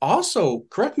think also,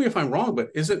 correct me if I'm wrong, but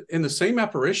is it in the same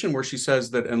apparition where she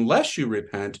says that unless you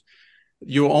repent,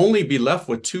 you'll only be left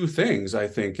with two things, I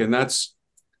think, and that's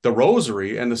the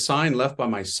rosary and the sign left by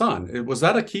my son. Was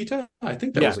that Akita? I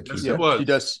think that was Akita. Yes, it was. She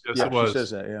does. Yes, yeah, it was. She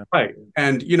says that. Yeah. Right.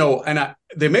 And,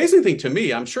 the amazing thing to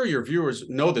me, I'm sure your viewers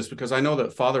know this because I know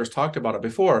that Father has talked about it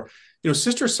before.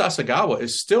 Sister Sasagawa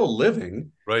is still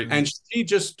living. Right. And she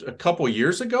just a couple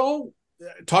years ago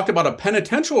talked about a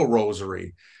penitential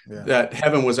rosary that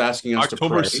heaven was asking us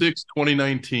October to pray. 6,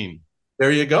 2019.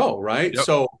 There you go. Right. Yep.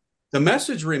 So the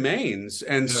message remains.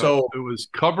 And so it was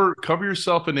cover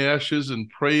yourself in ashes and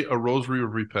pray a rosary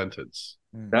of repentance.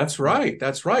 That's right.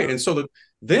 That's right. And so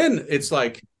then it's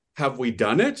like, have we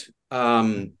done it?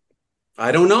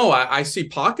 I don't know. I see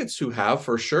pockets who have,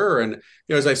 for sure. And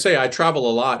as I say, I travel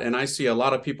a lot, and I see a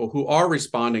lot of people who are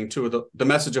responding to the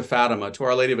message of Fatima, to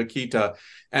Our Lady of Akita,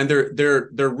 and they're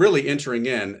really entering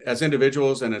in as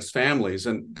individuals and as families,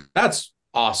 and that's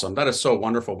awesome. That is so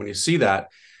wonderful when you see that.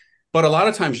 But a lot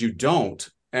of times you don't,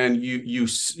 and you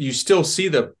still see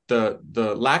the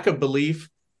lack of belief,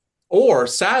 or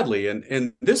sadly,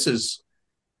 and this is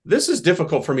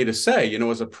difficult for me to say.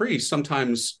 As a priest,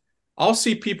 sometimes I'll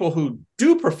see people who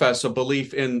do profess a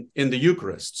belief in the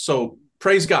Eucharist. So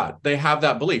praise God, they have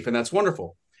that belief, and that's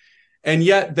wonderful. And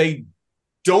yet they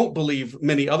don't believe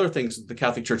many other things that the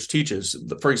Catholic Church teaches.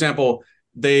 For example,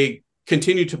 they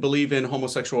continue to believe in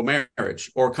homosexual marriage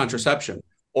or contraception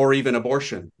or even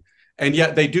abortion. And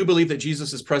yet they do believe that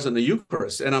Jesus is present in the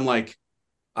Eucharist. And I'm like,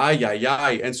 ay, ay,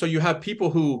 ay. And so you have people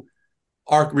who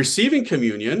are receiving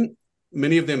communion,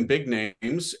 many of them big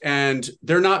names, and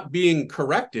they're not being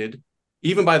corrected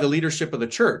even by the leadership of the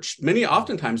church.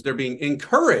 Oftentimes they're being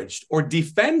encouraged or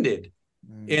defended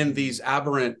in these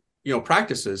aberrant,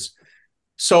 practices.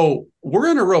 So we're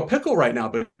in a real pickle right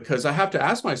now, because I have to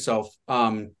ask myself,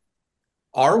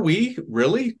 are we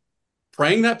really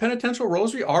praying that penitential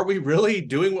rosary? Are we really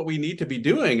doing what we need to be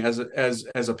doing as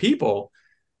a people?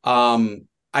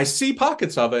 I see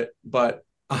pockets of it, but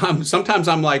sometimes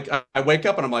I'm like, I wake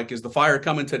up and I'm like, is the fire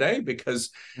coming today?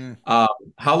 Because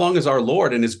how long is our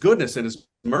Lord and his goodness and his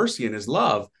mercy and his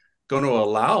love going to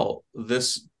allow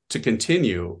this to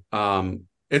continue?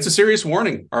 It's a serious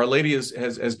warning. Our Lady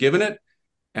has given it,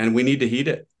 and we need to heed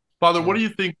it. Father, what do you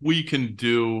think we can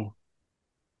do?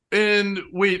 And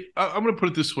wait, I'm going to put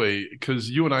it this way, because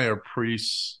you and I are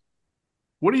priests.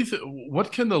 What do you think?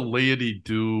 What can the laity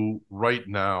do right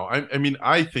now? I mean,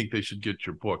 I think they should get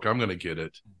your book. I'm going to get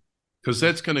it, because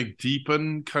that's going to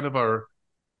deepen kind of our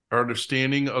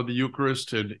understanding of the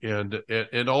Eucharist,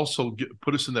 and also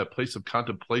put us in that place of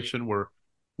contemplation where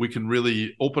we can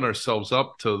really open ourselves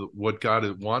up to what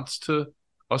God wants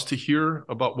us to hear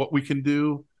about what we can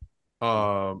do,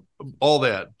 all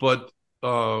that. But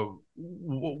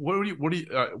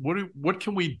what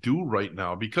can we do right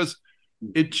now? Because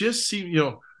it just seems,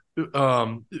 let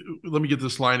me get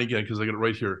this line again, because I got it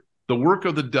right here. The work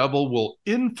of the devil will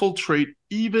infiltrate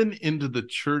even into the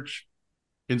church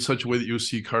in such a way that you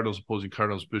see cardinals opposing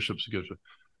cardinals, bishops against it.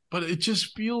 But it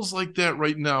just feels like that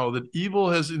right now, that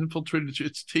evil has infiltrated.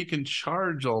 It's taken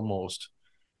charge almost.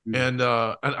 And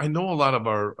I know a lot of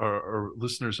our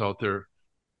listeners out there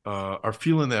are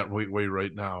feeling that way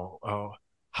right now.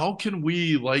 How can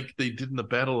we, like they did in the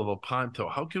Battle of Lepanto,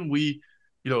 how can we,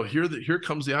 here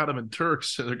comes the Ottoman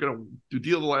Turks, and they're going to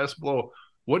deal the last blow.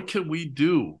 What can we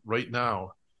do right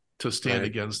now to stand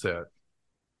against that?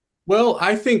 Well,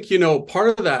 I think,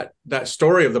 part of that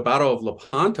story of the Battle of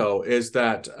Lepanto is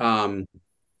that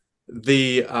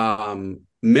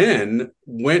men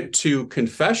went to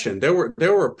confession. There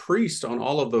were a priest on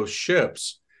all of those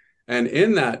ships, and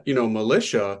in that,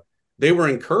 militia, they were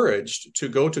encouraged to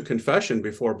go to confession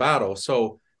before battle.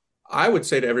 So I would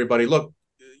say to everybody, look,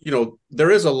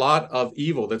 there is a lot of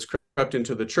evil that's crept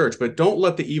into the church, but don't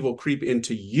let the evil creep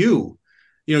into you.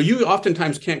 You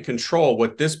oftentimes can't control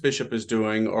what this bishop is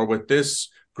doing or what this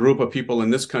group of people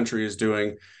in this country is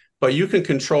doing, but you can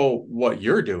control what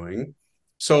you're doing.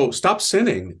 So stop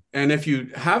sinning. And if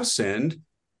you have sinned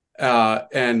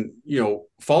and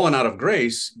fallen out of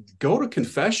grace, go to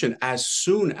confession as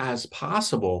soon as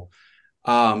possible.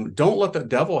 Don't let the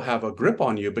devil have a grip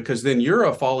on you, because then you're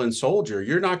a fallen soldier.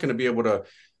 You're not going to be able to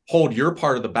hold your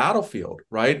part of the battlefield,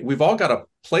 right? We've all got a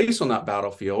place on that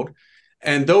battlefield.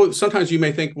 And though sometimes you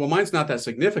may think, well, mine's not that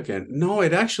significant. No,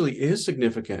 it actually is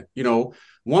significant.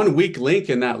 One weak link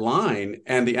in that line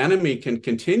and the enemy can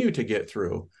continue to get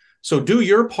through. So do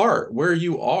your part where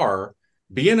you are.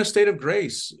 Be in a state of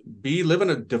grace. Be living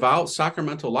a devout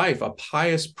sacramental life, a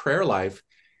pious prayer life.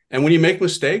 And when you make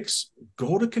mistakes,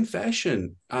 go to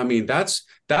confession. I mean, that's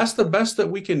the best that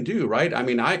we can do, right? I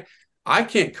mean, I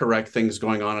can't correct things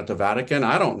going on at the Vatican.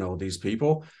 I don't know these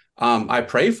people. I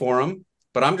pray for them,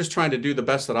 but I'm just trying to do the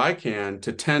best that I can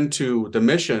to tend to the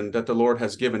mission that the Lord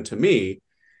has given to me.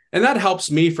 And that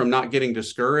helps me from not getting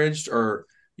discouraged or,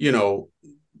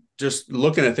 just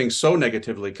looking at things so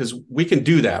negatively, because we can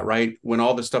do that, right? When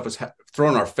all this stuff is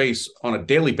thrown in our face on a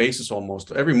daily basis,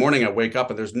 almost every morning I wake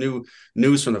up and there's new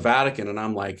news from the Vatican, and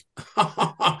I'm like,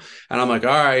 all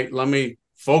right, let me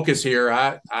focus here.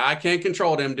 I can't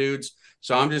control them dudes.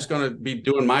 So I'm just going to be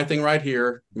doing my thing right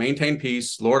here. Maintain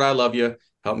peace. Lord, I love you.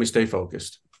 Help me stay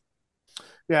focused.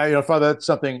 Yeah, Father, that's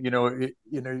something,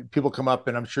 people come up,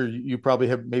 and I'm sure you probably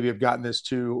have gotten this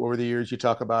too over the years. You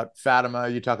talk about Fatima,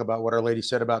 you talk about what Our Lady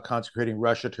said about consecrating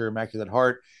Russia to her Immaculate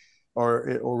Heart,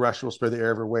 or Russia will spare the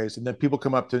error of her ways. And then people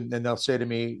come up and they'll say to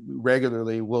me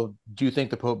regularly, well, do you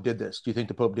think the Pope did this? Do you think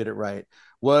the Pope did it right?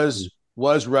 Was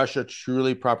Russia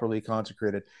truly properly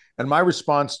consecrated? And my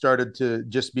response started to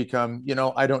just become,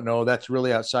 I don't know. That's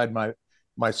really outside my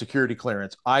security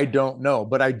clearance. I don't know,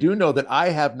 but I do know that I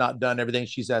have not done everything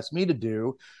she's asked me to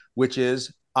do, which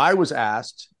is I was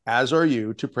asked, as are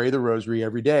you, to pray the rosary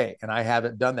every day. And I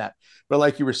haven't done that. But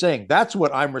like you were saying, that's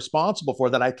what I'm responsible for,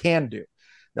 that I can do.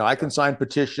 Now, I can sign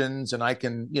petitions and I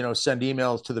can, send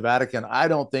emails to the Vatican. I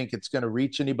don't think it's going to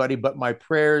reach anybody, but my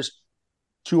prayers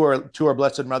to our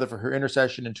Blessed Mother for her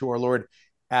intercession, and to our Lord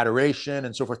adoration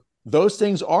and so forth, those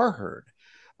things are heard.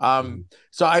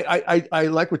 So I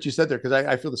like what you said there, because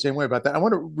I feel the same way about that. I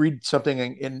want to read something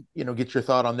and get your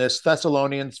thought on this.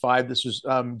 Thessalonians 5. This was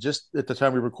just at the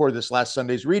time we recorded this, last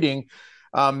Sunday's reading,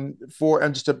 for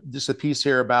and just a piece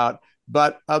here about,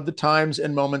 but of the times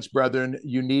and moments, brethren,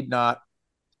 you need not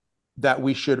that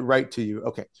we should write to you.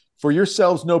 Okay. For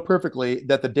yourselves know perfectly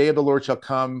that the day of the Lord shall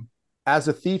come as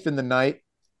a thief in the night.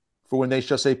 For when they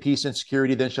shall say peace and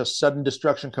security, then shall sudden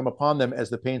destruction come upon them, as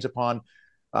the pains upon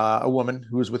a woman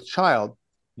who is with child.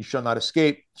 You shall not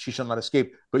escape. She shall not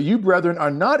escape. But you, brethren,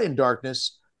 are not in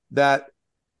darkness, that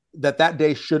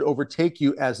day should overtake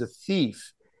you as a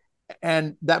thief.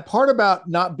 And that part about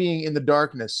not being in the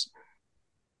darkness,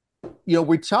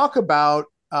 we talk about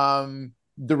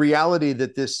the reality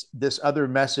that this other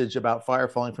message about fire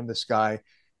falling from the sky,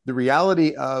 the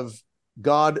reality of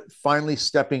God finally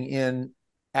stepping in,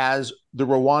 as the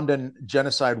Rwandan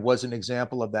genocide was an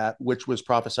example of that, which was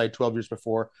prophesied 12 years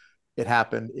before it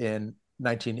happened in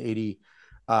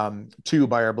 1982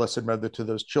 by our Blessed Mother to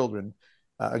those children,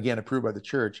 again, approved by the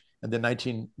church. And then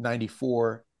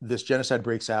 1994, this genocide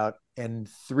breaks out. In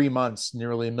 3 months,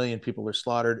 nearly 1 million people are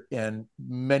slaughtered, and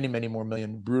many, many more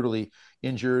million brutally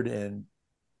injured, and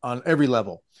on every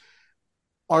level.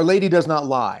 Our Lady does not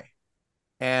lie.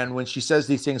 And when she says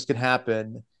these things can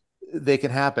happen, they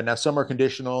can happen. Now, some are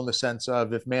conditional in the sense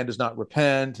of if man does not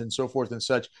repent and so forth and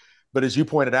such. But as you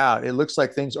pointed out, it looks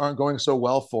like things aren't going so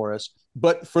well for us.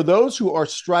 But for those who are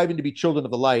striving to be children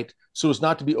of the light so as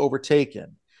not to be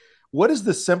overtaken, what is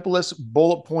the simplest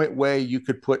bullet point way you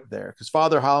could put there? Because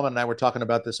Father Holloman and I were talking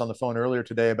about this on the phone earlier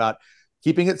today about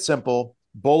keeping it simple,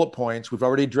 bullet points. We've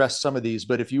already addressed some of these,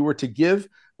 but if you were to give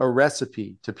a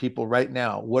recipe to people right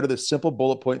now, what are the simple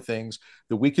bullet point things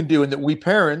that we can do and that we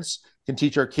parents can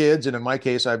teach our kids? And in my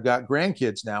case, I've got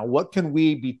grandkids now. What can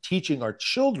we be teaching our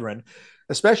children,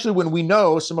 especially when we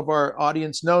know some of our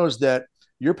audience knows that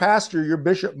your pastor, your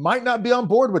bishop might not be on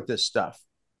board with this stuff?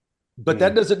 But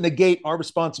that doesn't negate our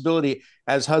responsibility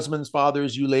as husbands,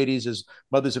 fathers, you ladies, as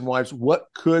mothers and wives. What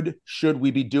should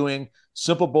we be doing?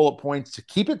 Simple bullet points to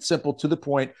keep it simple, to the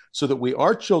point, so that we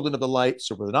are children of the light,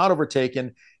 so we're not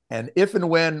overtaken, And if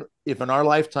in our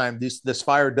lifetime, this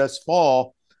fire does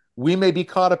fall, we may be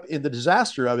caught up in the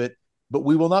disaster of it, but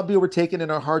we will not be overtaken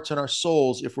in our hearts and our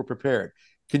souls if we're prepared.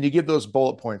 Can you give those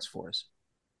bullet points for us?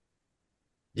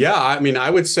 Yeah, I mean, I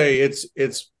would say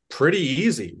it's pretty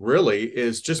easy, really,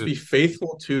 is just be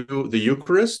faithful to the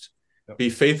Eucharist, be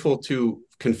faithful to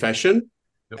confession,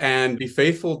 and be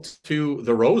faithful to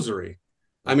the rosary.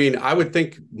 I mean, I would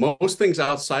think most things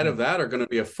outside of that are going to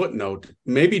be a footnote.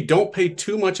 Maybe don't pay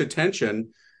too much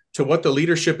attention to what the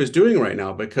leadership is doing right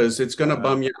now, because it's going to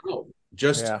bum you out.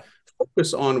 Just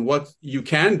focus on what you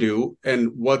can do and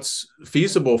what's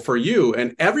feasible for you.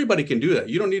 And everybody can do that.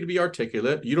 You don't need to be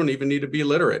articulate. You don't even need to be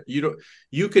literate.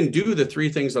 You can do the three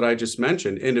things that I just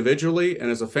mentioned individually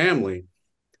and as a family.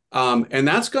 And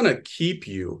that's going to keep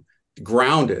you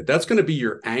grounded. That's going to be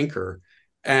your anchor.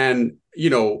 And,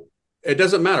 it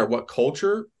doesn't matter what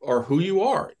culture or who you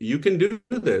are, you can do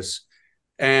this.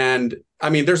 And I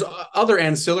mean, there's other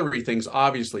ancillary things,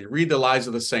 obviously. Read the lives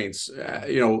of the saints,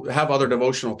 have other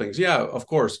devotional things. Yeah, of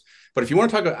course. But if you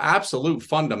want to talk about absolute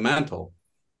fundamental,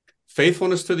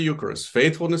 faithfulness to the Eucharist,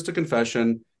 faithfulness to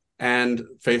confession, and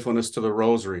faithfulness to the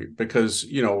rosary, because,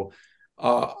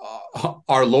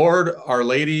 our Lord, Our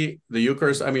Lady, the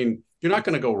Eucharist, I mean, you're not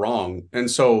going to go wrong.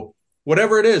 And so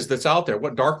whatever it is that's out there,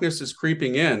 what darkness is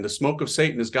creeping in, the smoke of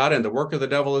Satan has got in, the work of the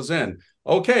devil is in.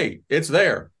 Okay, it's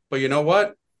there. But you know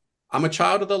what? I'm a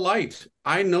child of the light.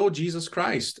 I know Jesus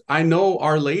Christ. I know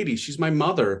Our Lady. She's my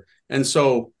mother. And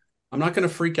so I'm not going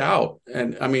to freak out.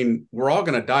 And I mean, we're all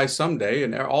going to die someday,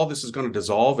 and all this is going to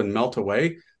dissolve and melt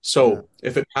away. So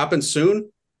if it happens soon,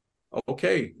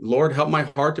 okay, Lord, help my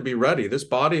heart to be ready. This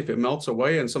body, if it melts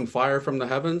away in some fire from the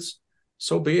heavens,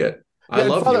 so be it. I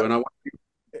love you, and I want you.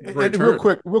 And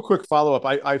real quick follow-up.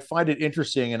 I find it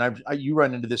interesting, and you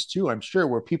run into this too, I'm sure,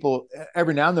 where people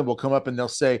every now and then will come up and they'll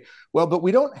say, well, but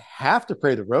we don't have to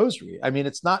pray the rosary. I mean,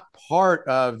 it's not part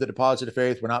of the deposit of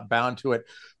faith. We're not bound to it.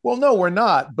 Well, no, we're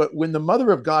not. But when the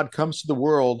Mother of God comes to the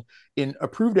world in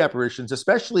approved apparitions,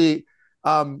 especially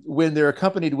when they're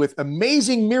accompanied with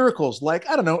amazing miracles, like,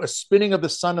 I don't know, a spinning of the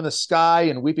sun in the sky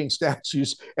and weeping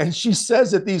statues, and she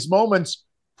says at these moments,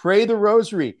 pray the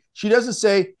rosary. She doesn't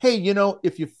say, hey,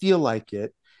 if you feel like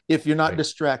it, if you're not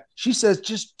distracted. She says,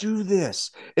 just do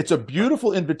this. It's a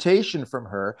beautiful invitation from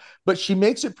her, but she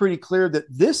makes it pretty clear that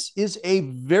this is a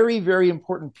very, very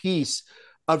important piece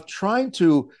of trying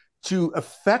to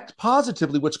affect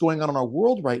positively what's going on in our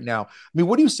world right now. I mean,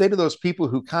 what do you say to those people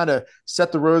who kind of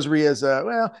set the rosary as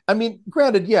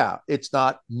granted, it's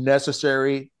not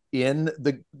necessary in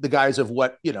the guise of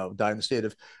what, die in the state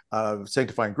of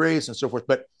sanctifying grace and so forth,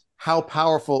 but how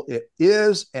powerful it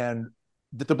is, and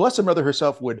that the Blessed Mother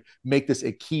herself would make this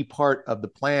a key part of the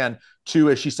plan to,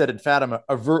 as she said in Fatima,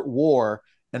 avert war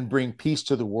and bring peace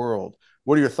to the world.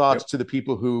 What are your thoughts to the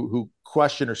people who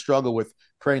question or struggle with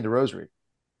praying the rosary?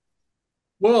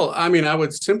 Well, I mean, I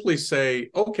would simply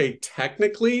say, okay,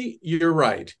 technically, you're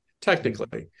right.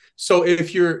 Technically. So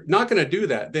if you're not going to do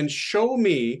that, then show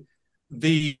me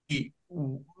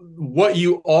what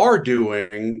you are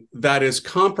doing that is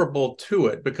comparable to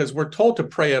it, because we're told to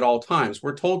pray at all times.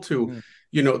 We're told to,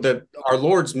 that our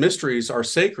Lord's mysteries are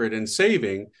sacred and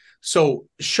saving. So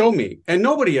show me. And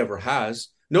nobody ever has.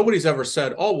 Nobody's ever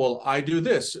said, oh, well, I do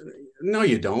this. No,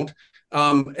 you don't.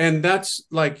 And that's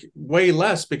like way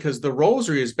less, because the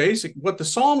rosary is basic. What the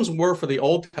Psalms were for the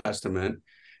Old Testament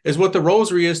is what the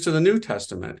rosary is to the New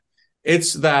Testament.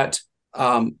 It's that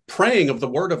praying of the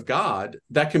Word of God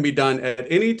that can be done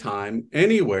at any time,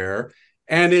 anywhere,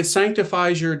 and it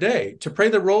sanctifies your day. To pray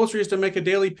the rosary is to make a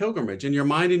daily pilgrimage in your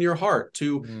mind and your heart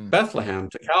to Bethlehem,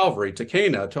 to Calvary, to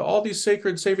Cana, to all these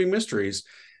sacred saving mysteries.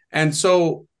 And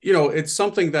so, it's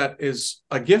something that is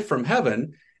a gift from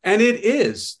heaven, and it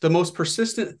is the most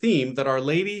persistent theme that Our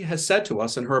Lady has said to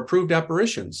us in her approved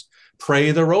apparitions.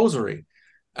 Pray the rosary.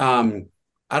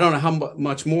 I don't know how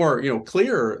much more,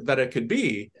 clearer that it could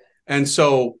be. And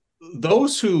so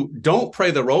those who don't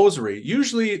pray the rosary,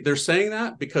 usually they're saying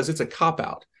that because it's a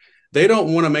cop-out. They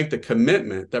don't want to make the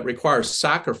commitment that requires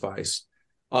sacrifice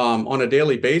on a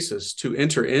daily basis to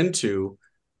enter into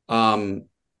a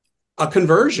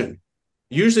conversion.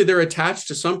 Usually they're attached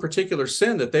to some particular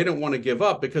sin that they don't want to give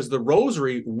up, because the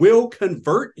rosary will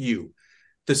convert you.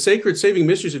 The sacred saving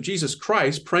mysteries of Jesus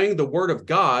Christ, praying the Word of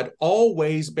God,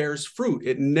 always bears fruit.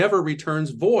 It never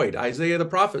returns void, Isaiah the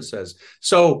prophet says.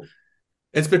 So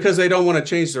it's because they don't want to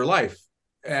change their life.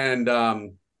 And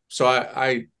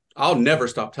so I'll never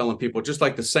stop telling people, just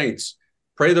like the saints,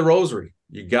 pray the rosary.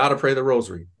 You got to pray the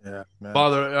rosary. Yeah, man.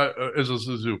 Father,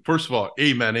 first of all,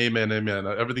 amen, amen, amen.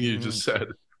 Everything you just said.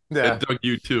 And Doug,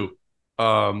 you too.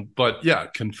 But yeah,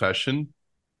 confession,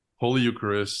 Holy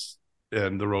Eucharist,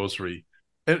 and the Rosary.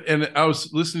 And I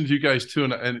was listening to you guys too,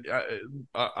 and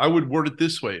I would word it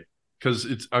this way,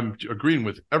 because I'm agreeing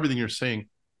with everything you're saying,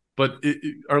 but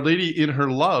Our Lady in her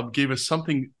love gave us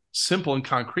something simple and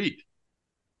concrete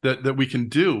that we can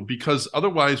do, because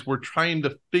otherwise we're trying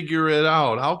to figure it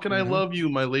out. How can I love you,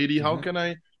 my lady? How can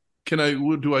I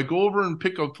do I go over and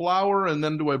pick a flower, and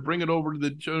then do I bring it over to the,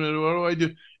 what do I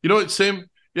do? It's same.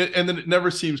 And then it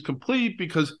never seems complete,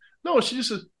 because no, she just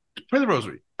says, pray the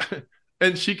Rosary.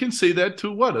 And she can say that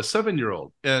to what? A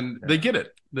 7-year-old, and they get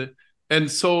it.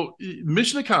 And so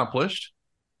mission accomplished,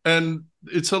 and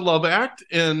it's a love act,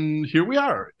 and here we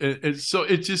are. And so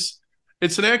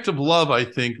it's an act of love, I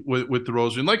think, with the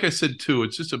Rosary. And like I said too,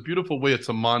 it's just a beautiful way. It's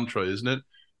a mantra, isn't it?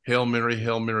 Hail Mary,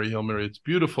 Hail Mary, Hail Mary. It's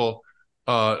beautiful,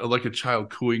 like a child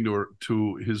cooing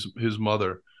to his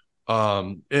mother.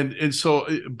 And so,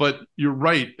 but you're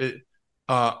right.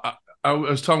 I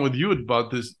was talking with you about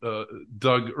this,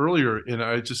 Doug, earlier, and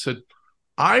I just said,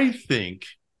 I think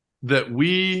that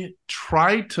we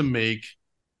try to make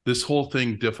this whole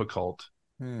thing difficult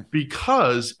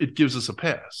because it gives us a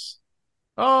pass.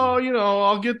 Oh,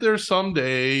 I'll get there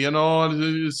someday. Getting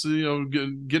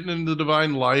into the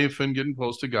divine life and getting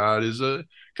close to God is a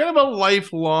kind of a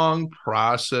lifelong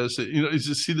process. You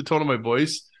see the tone of my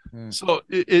voice. So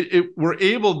we're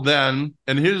able then,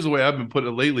 and here's the way I've been putting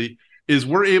it lately, is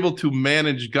we're able to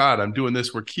manage God. I'm doing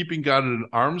this. We're keeping God at an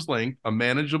arm's length, a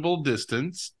manageable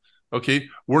distance. Okay.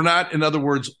 We're not, in other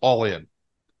words, all in.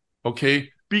 Okay.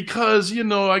 Because,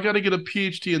 I got to get a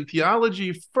PhD in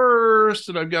theology first,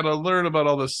 and I've got to learn about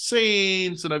all the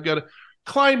saints, and I've got to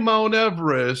climb Mount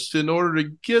Everest in order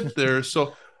to get there.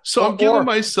 So I'm giving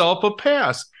myself a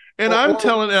pass. And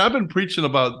I've been preaching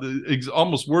about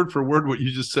almost word for word what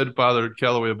you just said, Father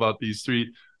Calloway, about these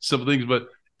 3 simple things, but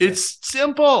it's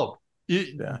simple.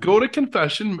 Go to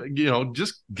confession,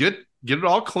 just get it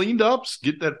all cleaned up,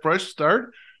 get that fresh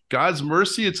start. God's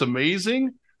mercy, it's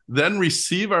amazing. Then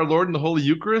receive our Lord in the Holy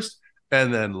Eucharist,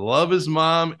 and then love his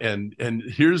mom. And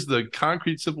here's the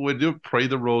concrete, simple way to do it: pray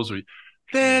the Rosary.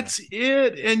 That's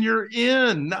it, and you're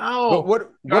in now. But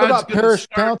what about parish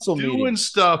council doing meetings?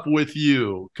 Stuff with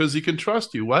you, because he can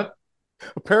trust you. What?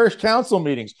 Parish council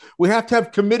meetings. We have to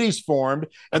have committees formed,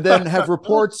 and then have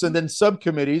reports, and then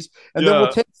subcommittees, and then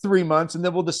we'll take 3 months, and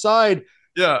then we'll decide.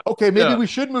 Okay, maybe we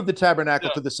should move the tabernacle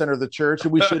to the center of the church,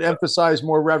 and we should emphasize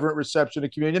more reverent reception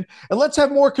of communion, and let's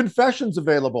have more confessions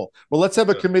available. Well, let's have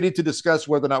a committee to discuss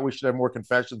whether or not we should have more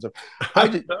confessions.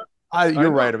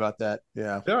 You're right about that.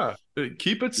 Yeah.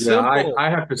 Keep it simple. I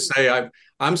have to say,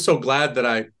 I'm so glad that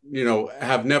I,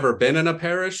 have never been in a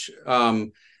parish.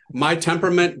 My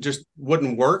temperament just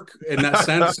wouldn't work in that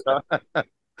sense.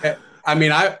 I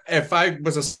mean, if I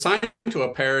was assigned to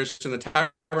a parish and the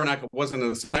tabernacle wasn't in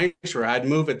the sanctuary, I'd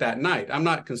move it that night. I'm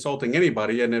not consulting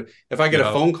anybody. And if I get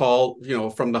a phone call,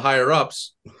 from the higher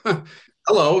ups,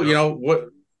 hello,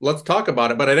 let's talk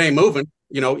about it, but it ain't moving.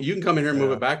 You can come in here and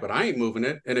move it back, but I ain't moving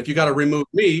it. And if you got to remove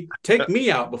me, take me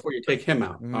out before you take him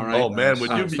out. All right. Oh man,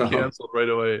 would you be canceled right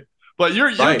away? But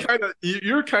you're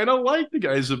kind of like the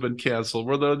guys who've been canceled,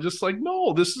 where they're just like,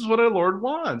 no, this is what our Lord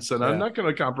wants, and I'm not going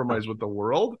to compromise with the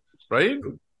world, right?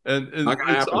 And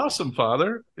it's awesome,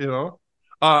 Father.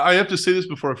 I have to say this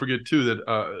before I forget too,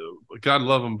 that God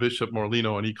love him, Bishop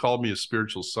Morlino, and he called me a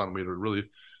spiritual son. We had a really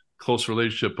close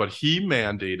relationship, but he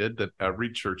mandated that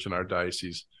every church in our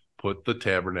diocese put the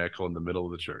tabernacle in the middle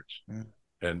of the church,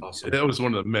 and that was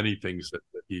one of the many things that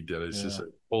he did. It's just a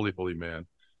holy, holy man.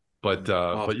 But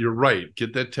you're right.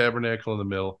 Get that tabernacle in the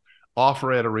middle.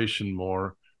 Offer adoration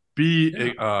more. Be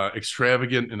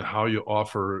extravagant in how you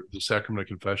offer the sacrament of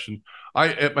confession.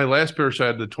 At my last parish, I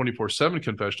had the 24/7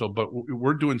 confessional, but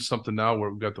we're doing something now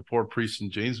where we've got the 4 priests in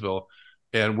Janesville,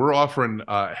 and we're offering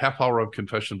a half hour of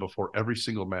confession before every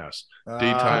single mass.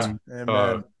 Daytime,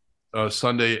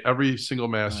 Sunday, every single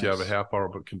mass, you have a half hour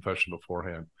of confession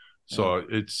beforehand. So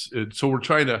so we're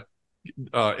trying to.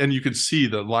 And you can see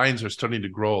the lines are starting to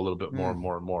grow a little bit more and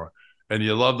more and more. And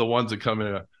you love the ones that come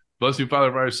in. Bless you,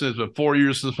 Father, for our sins. It's been 4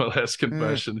 years since my last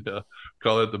confession.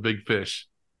 Call it the big fish.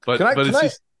 But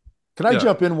can I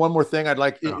jump in one more thing? I'd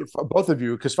like for both of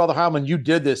you, because Father Heilman, you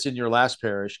did this in your last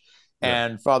parish,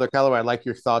 and Father Calloway, I'd like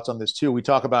your thoughts on this too. We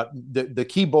talk about the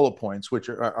key bullet points, which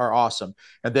are awesome,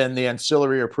 and then the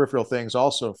ancillary or peripheral things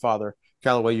also, Father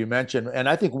Calloway, you mentioned. And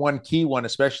I think one key one,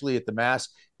 especially at the Mass,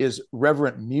 is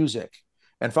reverent music.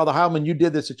 And Father Heilman, you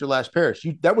did this at your last parish.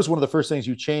 That was one of the first things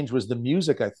you changed, was the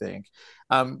music, I think.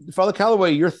 Father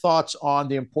Calloway, your thoughts on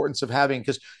the importance of having,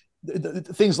 because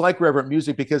things like reverent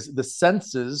music, because the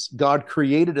senses God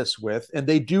created us with, and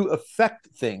they do affect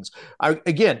things.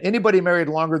 Again, anybody married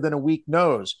longer than a week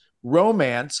knows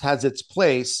romance has its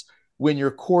place when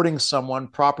you're courting someone,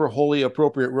 proper, holy,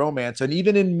 appropriate romance. And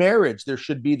even in marriage, there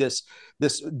should be this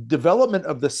development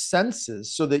of the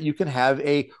senses so that you can have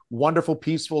a wonderful,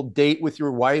 peaceful date with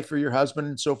your wife or your husband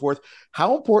and so forth.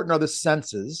 How important are the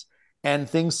senses and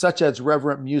things such as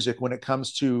reverent music when it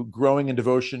comes to growing in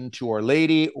devotion to Our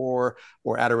Lady or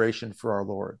adoration for our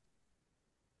Lord?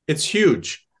 It's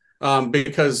huge,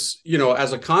 because,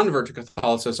 as a convert to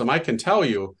Catholicism, I can tell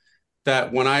you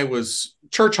that when I was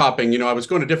church hopping, I was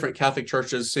going to different Catholic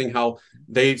churches, seeing how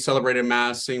they celebrated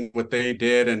Mass, seeing what they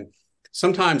did. And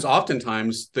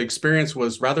oftentimes, the experience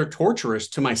was rather torturous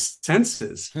to my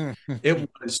senses. It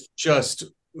was just,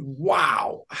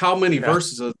 wow, how many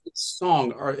verses of this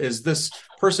song is this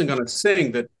person going to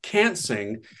sing that can't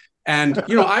sing? And,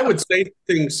 I would say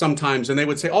things sometimes and they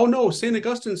would say, oh, no, St.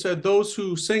 Augustine said those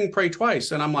who sing pray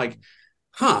twice. And I'm like,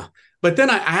 huh. But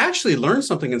then I actually learned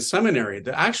something in seminary.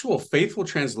 The actual faithful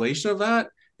translation of that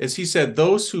is he said,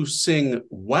 those who sing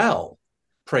well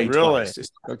pray twice.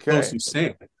 It's not those who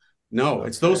sing. No,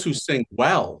 it's those who sing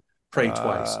well pray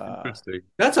twice. Interesting.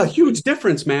 That's a huge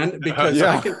difference, man, because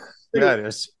I can, it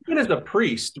is. even as a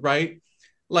priest, right?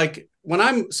 Like when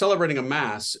I'm celebrating a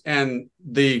Mass and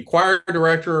the choir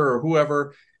director or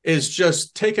whoever is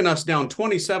just taking us down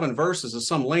 27 verses of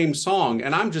some lame song,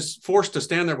 and I'm just forced to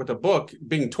stand there with a book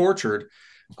being tortured.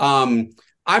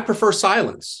 I prefer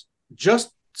silence.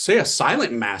 Just say a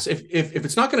silent Mass. If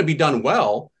it's not going to be done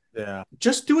well,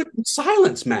 just do it in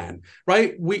silence, man.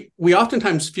 Right? We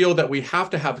oftentimes feel that we have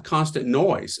to have constant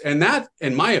noise, and that,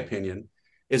 in my opinion,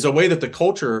 is a way that the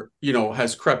culture,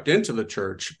 has crept into the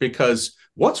church. Because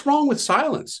what's wrong with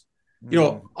silence?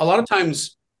 A lot of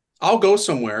times I'll go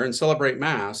somewhere and celebrate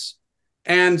Mass,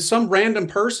 and some random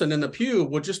person in the pew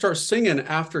will just start singing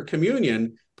after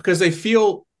communion because they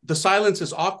feel the silence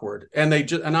is awkward. And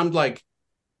I'm like,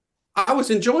 I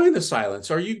was enjoying the silence.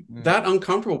 Are you that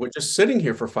uncomfortable with just sitting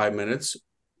here for 5 minutes?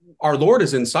 Our Lord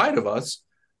is inside of us.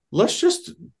 Let's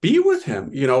just be with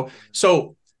him,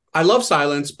 So I love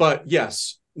silence, but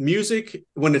yes, music,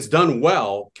 when it's done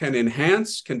well, can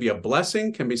enhance, can be a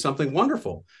blessing, can be something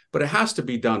wonderful, but it has to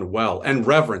be done well and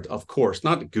reverent, of course,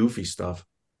 not goofy stuff.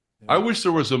 I wish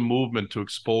there was a movement to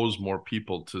expose more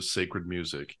people to sacred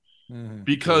music,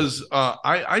 because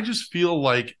I just feel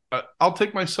like, I'll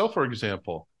take myself for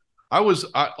example. I've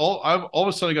all of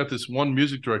a sudden I got this one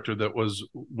music director that was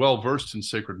well versed in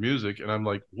sacred music, and I'm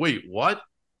like, wait, what?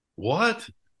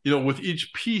 With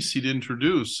each piece he'd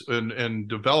introduce and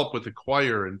develop with the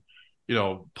choir and,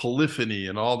 polyphony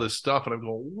and all this stuff. And I'm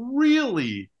going,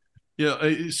 really?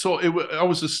 So I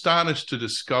was astonished to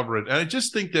discover it. And I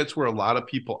just think that's where a lot of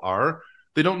people are.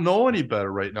 They don't know any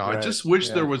better right now. Right. I just wish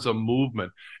there was a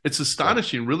movement. It's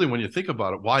astonishing, really, when you think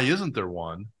about it. Why isn't there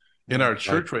one in our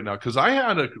church right now? Because I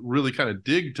had to really kind of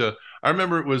dig to, I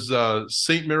remember it was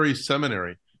St. Mary's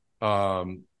Seminary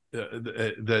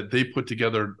that they put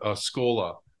together a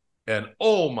Schola. And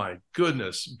oh my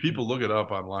goodness, people look it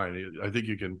up online. I think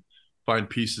you can find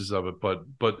pieces of it, but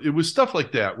it was stuff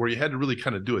like that where you had to really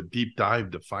kind of do a deep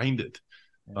dive to find it.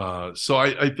 So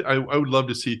I would love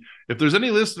to see if there's any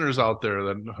listeners out there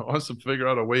that wants to figure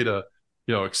out a way to,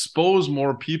 expose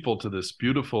more people to this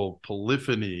beautiful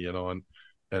polyphony, and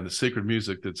the sacred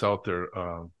music that's out there.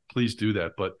 Please do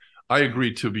that. But I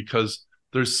agree too, because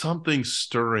there's something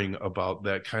stirring about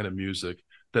that kind of music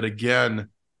that, again,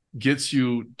 gets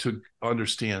you to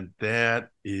understand that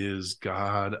is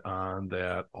God on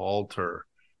that altar,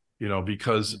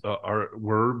 because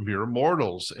we're mere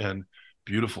mortals, and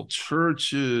beautiful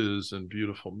churches and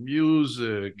beautiful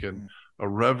music and a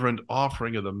reverent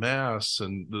offering of the Mass,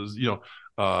 and those,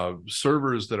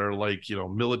 servers that are like,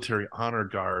 military honor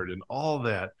guard, and all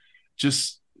that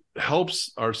just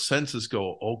helps our senses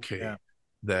go, okay,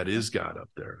 that is God up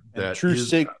there. That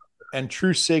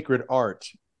true sacred art.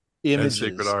 Images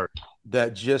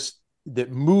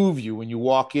that move you when you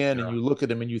walk in and you look at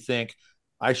them and you think,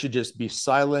 I should just be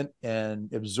silent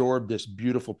and absorb this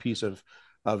beautiful piece of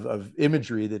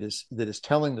imagery that is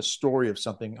telling the story of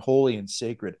something holy and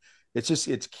sacred.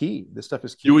 It's key. This stuff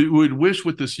is key. You would wish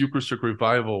with this Eucharistic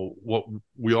revival, what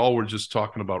we all were just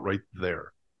talking about right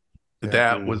there,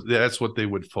 that's what they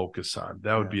would focus on.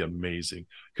 That would be amazing,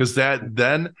 because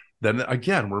then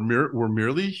again, we're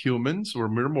merely humans, we're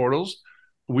mere mortals.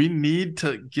 We need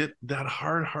to get that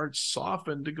hard heart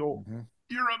softened to go,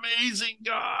 you're amazing,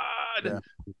 God.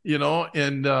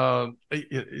 And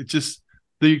it just,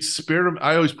 the experiment,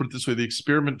 I always put it this way, the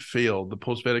experiment failed. The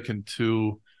post-Vatican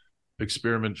II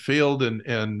experiment failed.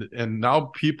 And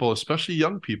now people, especially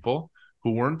young people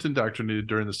who weren't indoctrinated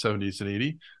during the 70s and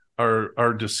 80s,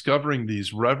 are discovering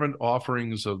these reverent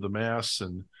offerings of the Mass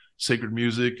and sacred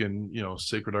music and,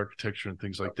 sacred architecture and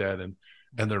things like that. And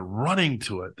they're running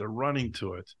to it. They're running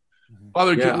to it.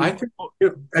 Father, I think,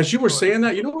 as you were saying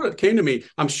that, you know what came to me?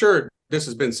 I'm sure this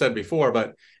has been said before,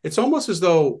 but it's almost as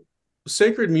though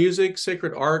sacred music,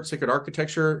 sacred art, sacred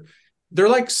architecture, they're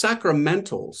like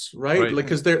sacramentals, right?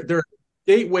 Because they're a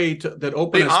gateway that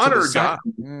opens us to the God.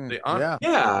 They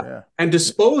honor, and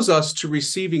dispose us to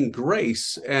receiving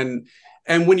grace. And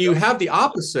when you have the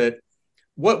opposite,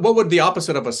 what would the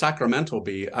opposite of a sacramental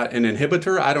be? An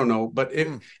inhibitor? I don't know, but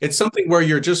it's something where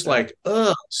you're just like,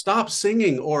 stop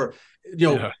singing, or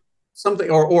something,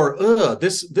 or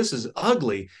this is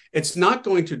ugly. It's not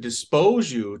going to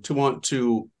dispose you to want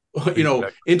to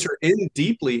enter in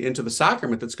deeply into the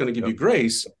sacrament that's going to give you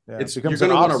grace. You're going to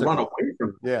want to run away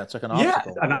from it. It's like an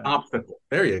obstacle. An obstacle.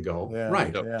 There you go.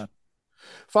 Right.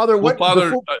 Father,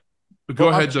 Father, go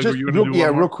ahead, Doug.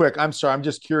 Real quick. I'm sorry. I'm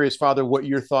just curious, Father, what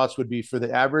your thoughts would be for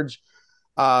the average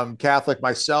Catholic.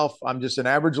 Myself, I'm just an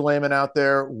average layman out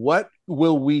there. What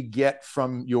will we get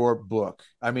from your book?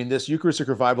 I mean, this Eucharistic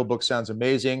Revival book sounds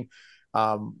amazing.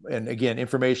 And again,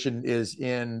 information is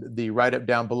in the write-up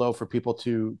down below for people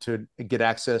to get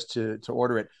access to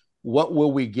order it. What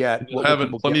will we get? We'll have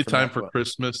plenty of time for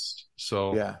Christmas.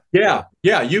 So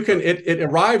you can. It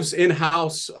arrives in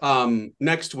house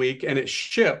next week, and it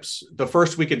ships the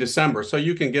first week of December. So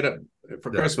you can get it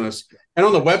for Christmas. And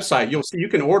on the website, you'll see you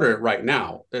can order it right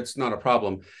now. That's not a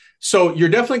problem. So you're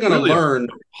definitely going to learn.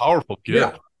 Powerful gift.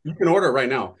 Yeah, you can order it right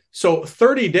now. So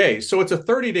 30 days. So it's a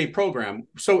 30-day program.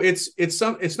 So it's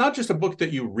not just a book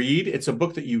that you read. It's a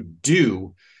book that you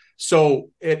do.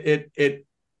 So it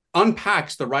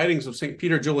unpacks the writings of St.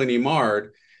 Peter Julian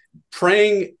Eymard,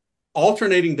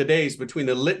 alternating the days between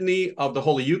the litany of the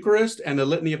Holy Eucharist and the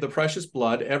litany of the precious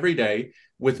blood every day,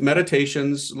 with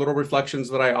meditations, little reflections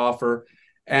that I offer.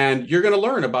 And you're going to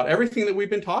learn about everything that we've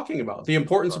been talking about: the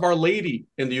importance of Our Lady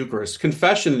in the Eucharist,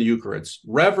 confession in the Eucharist,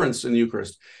 reverence in the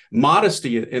Eucharist,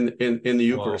 modesty in the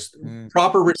Eucharist,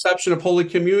 proper reception of Holy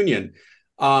Communion.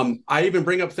 I even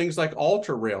bring up things like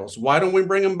altar rails. Why don't we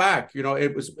bring them back?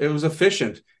 It was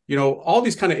efficient. All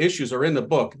these kind of issues are in the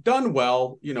book, done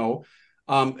well. It'll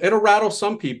rattle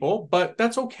some people, but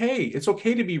that's okay. It's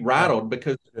okay to be rattled,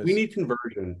 because we need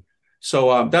conversion.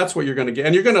 So that's what you're going to get.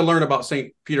 And you're going to learn about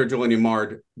St. Peter Julian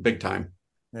Eymard big time.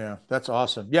 Yeah, that's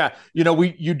awesome. Yeah. You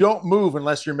don't move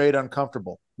unless you're made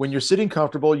uncomfortable. When you're sitting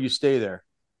comfortable, you stay there.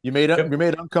 You're made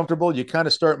uncomfortable, you kind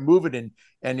of start moving,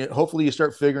 and hopefully you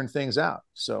start figuring things out.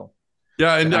 So,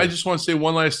 and I just want to say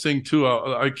one last thing too.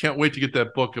 I can't wait to get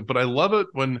that book, but I love it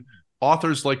when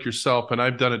authors like yourself, and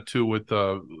I've done it too with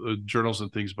journals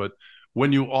and things, but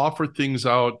when you offer things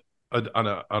out on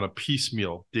a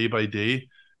piecemeal, day by day,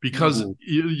 because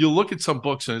you look at some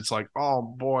books and it's like, oh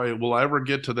boy, will I ever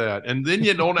get to that? And then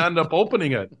you don't end up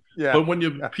opening it. But when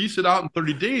you piece it out in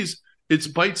 30 days, it's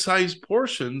bite-sized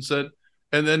portions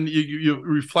and then you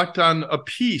reflect on a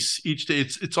piece each day.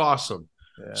 It's awesome.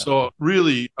 So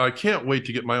really, I can't wait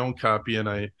to get my own copy,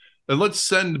 and let's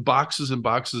send boxes and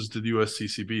boxes to the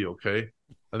USCCB. Okay,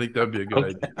 I think that'd be a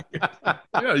good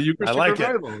idea. Eucharistic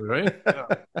Revival, right?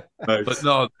 Nice. But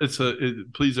no,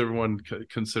 please everyone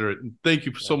consider it. And thank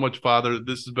you so much, Father.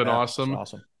 This has been awesome.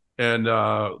 Awesome. And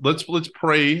let's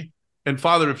pray. And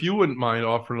Father, if you wouldn't mind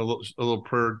offering a little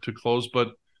prayer to close,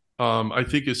 but I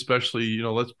think especially,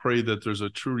 let's pray that there's a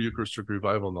true Eucharistic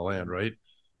revival in the land, right?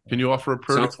 Can you offer a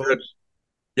prayer? Sounds good.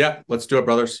 Yeah, let's do it,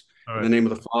 brothers. Right. In the name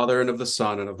of the Father, and of the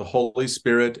Son, and of the Holy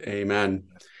Spirit. Amen.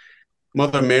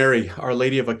 Mother Mary, Our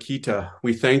Lady of Akita,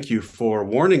 we thank you for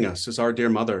warning us as our dear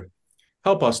mother.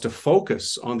 Help us to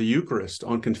focus on the Eucharist,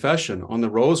 on confession, on the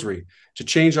Rosary, to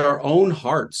change our own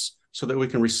hearts so that we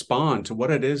can respond to what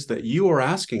it is that you are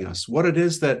asking us, what it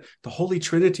is that the Holy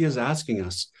Trinity is asking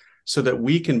us, so that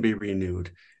we can be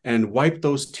renewed and wipe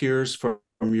those tears from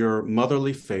your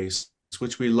motherly face,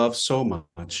 which we love so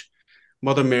much.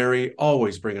 Mother Mary,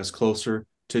 always bring us closer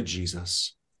to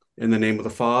Jesus. In the name of the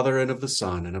Father, and of the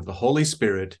Son, and of the Holy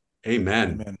Spirit.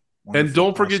 Amen. Amen. And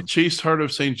don't forget Chaste Heart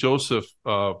of St. Joseph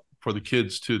for the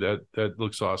kids too. That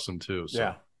looks awesome too.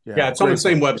 So. Yeah, it's on the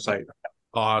same website.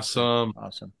 Awesome.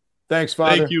 Thanks,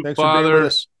 Father. Thank you, Thanks Father. for being with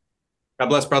us. God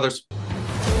bless, brothers.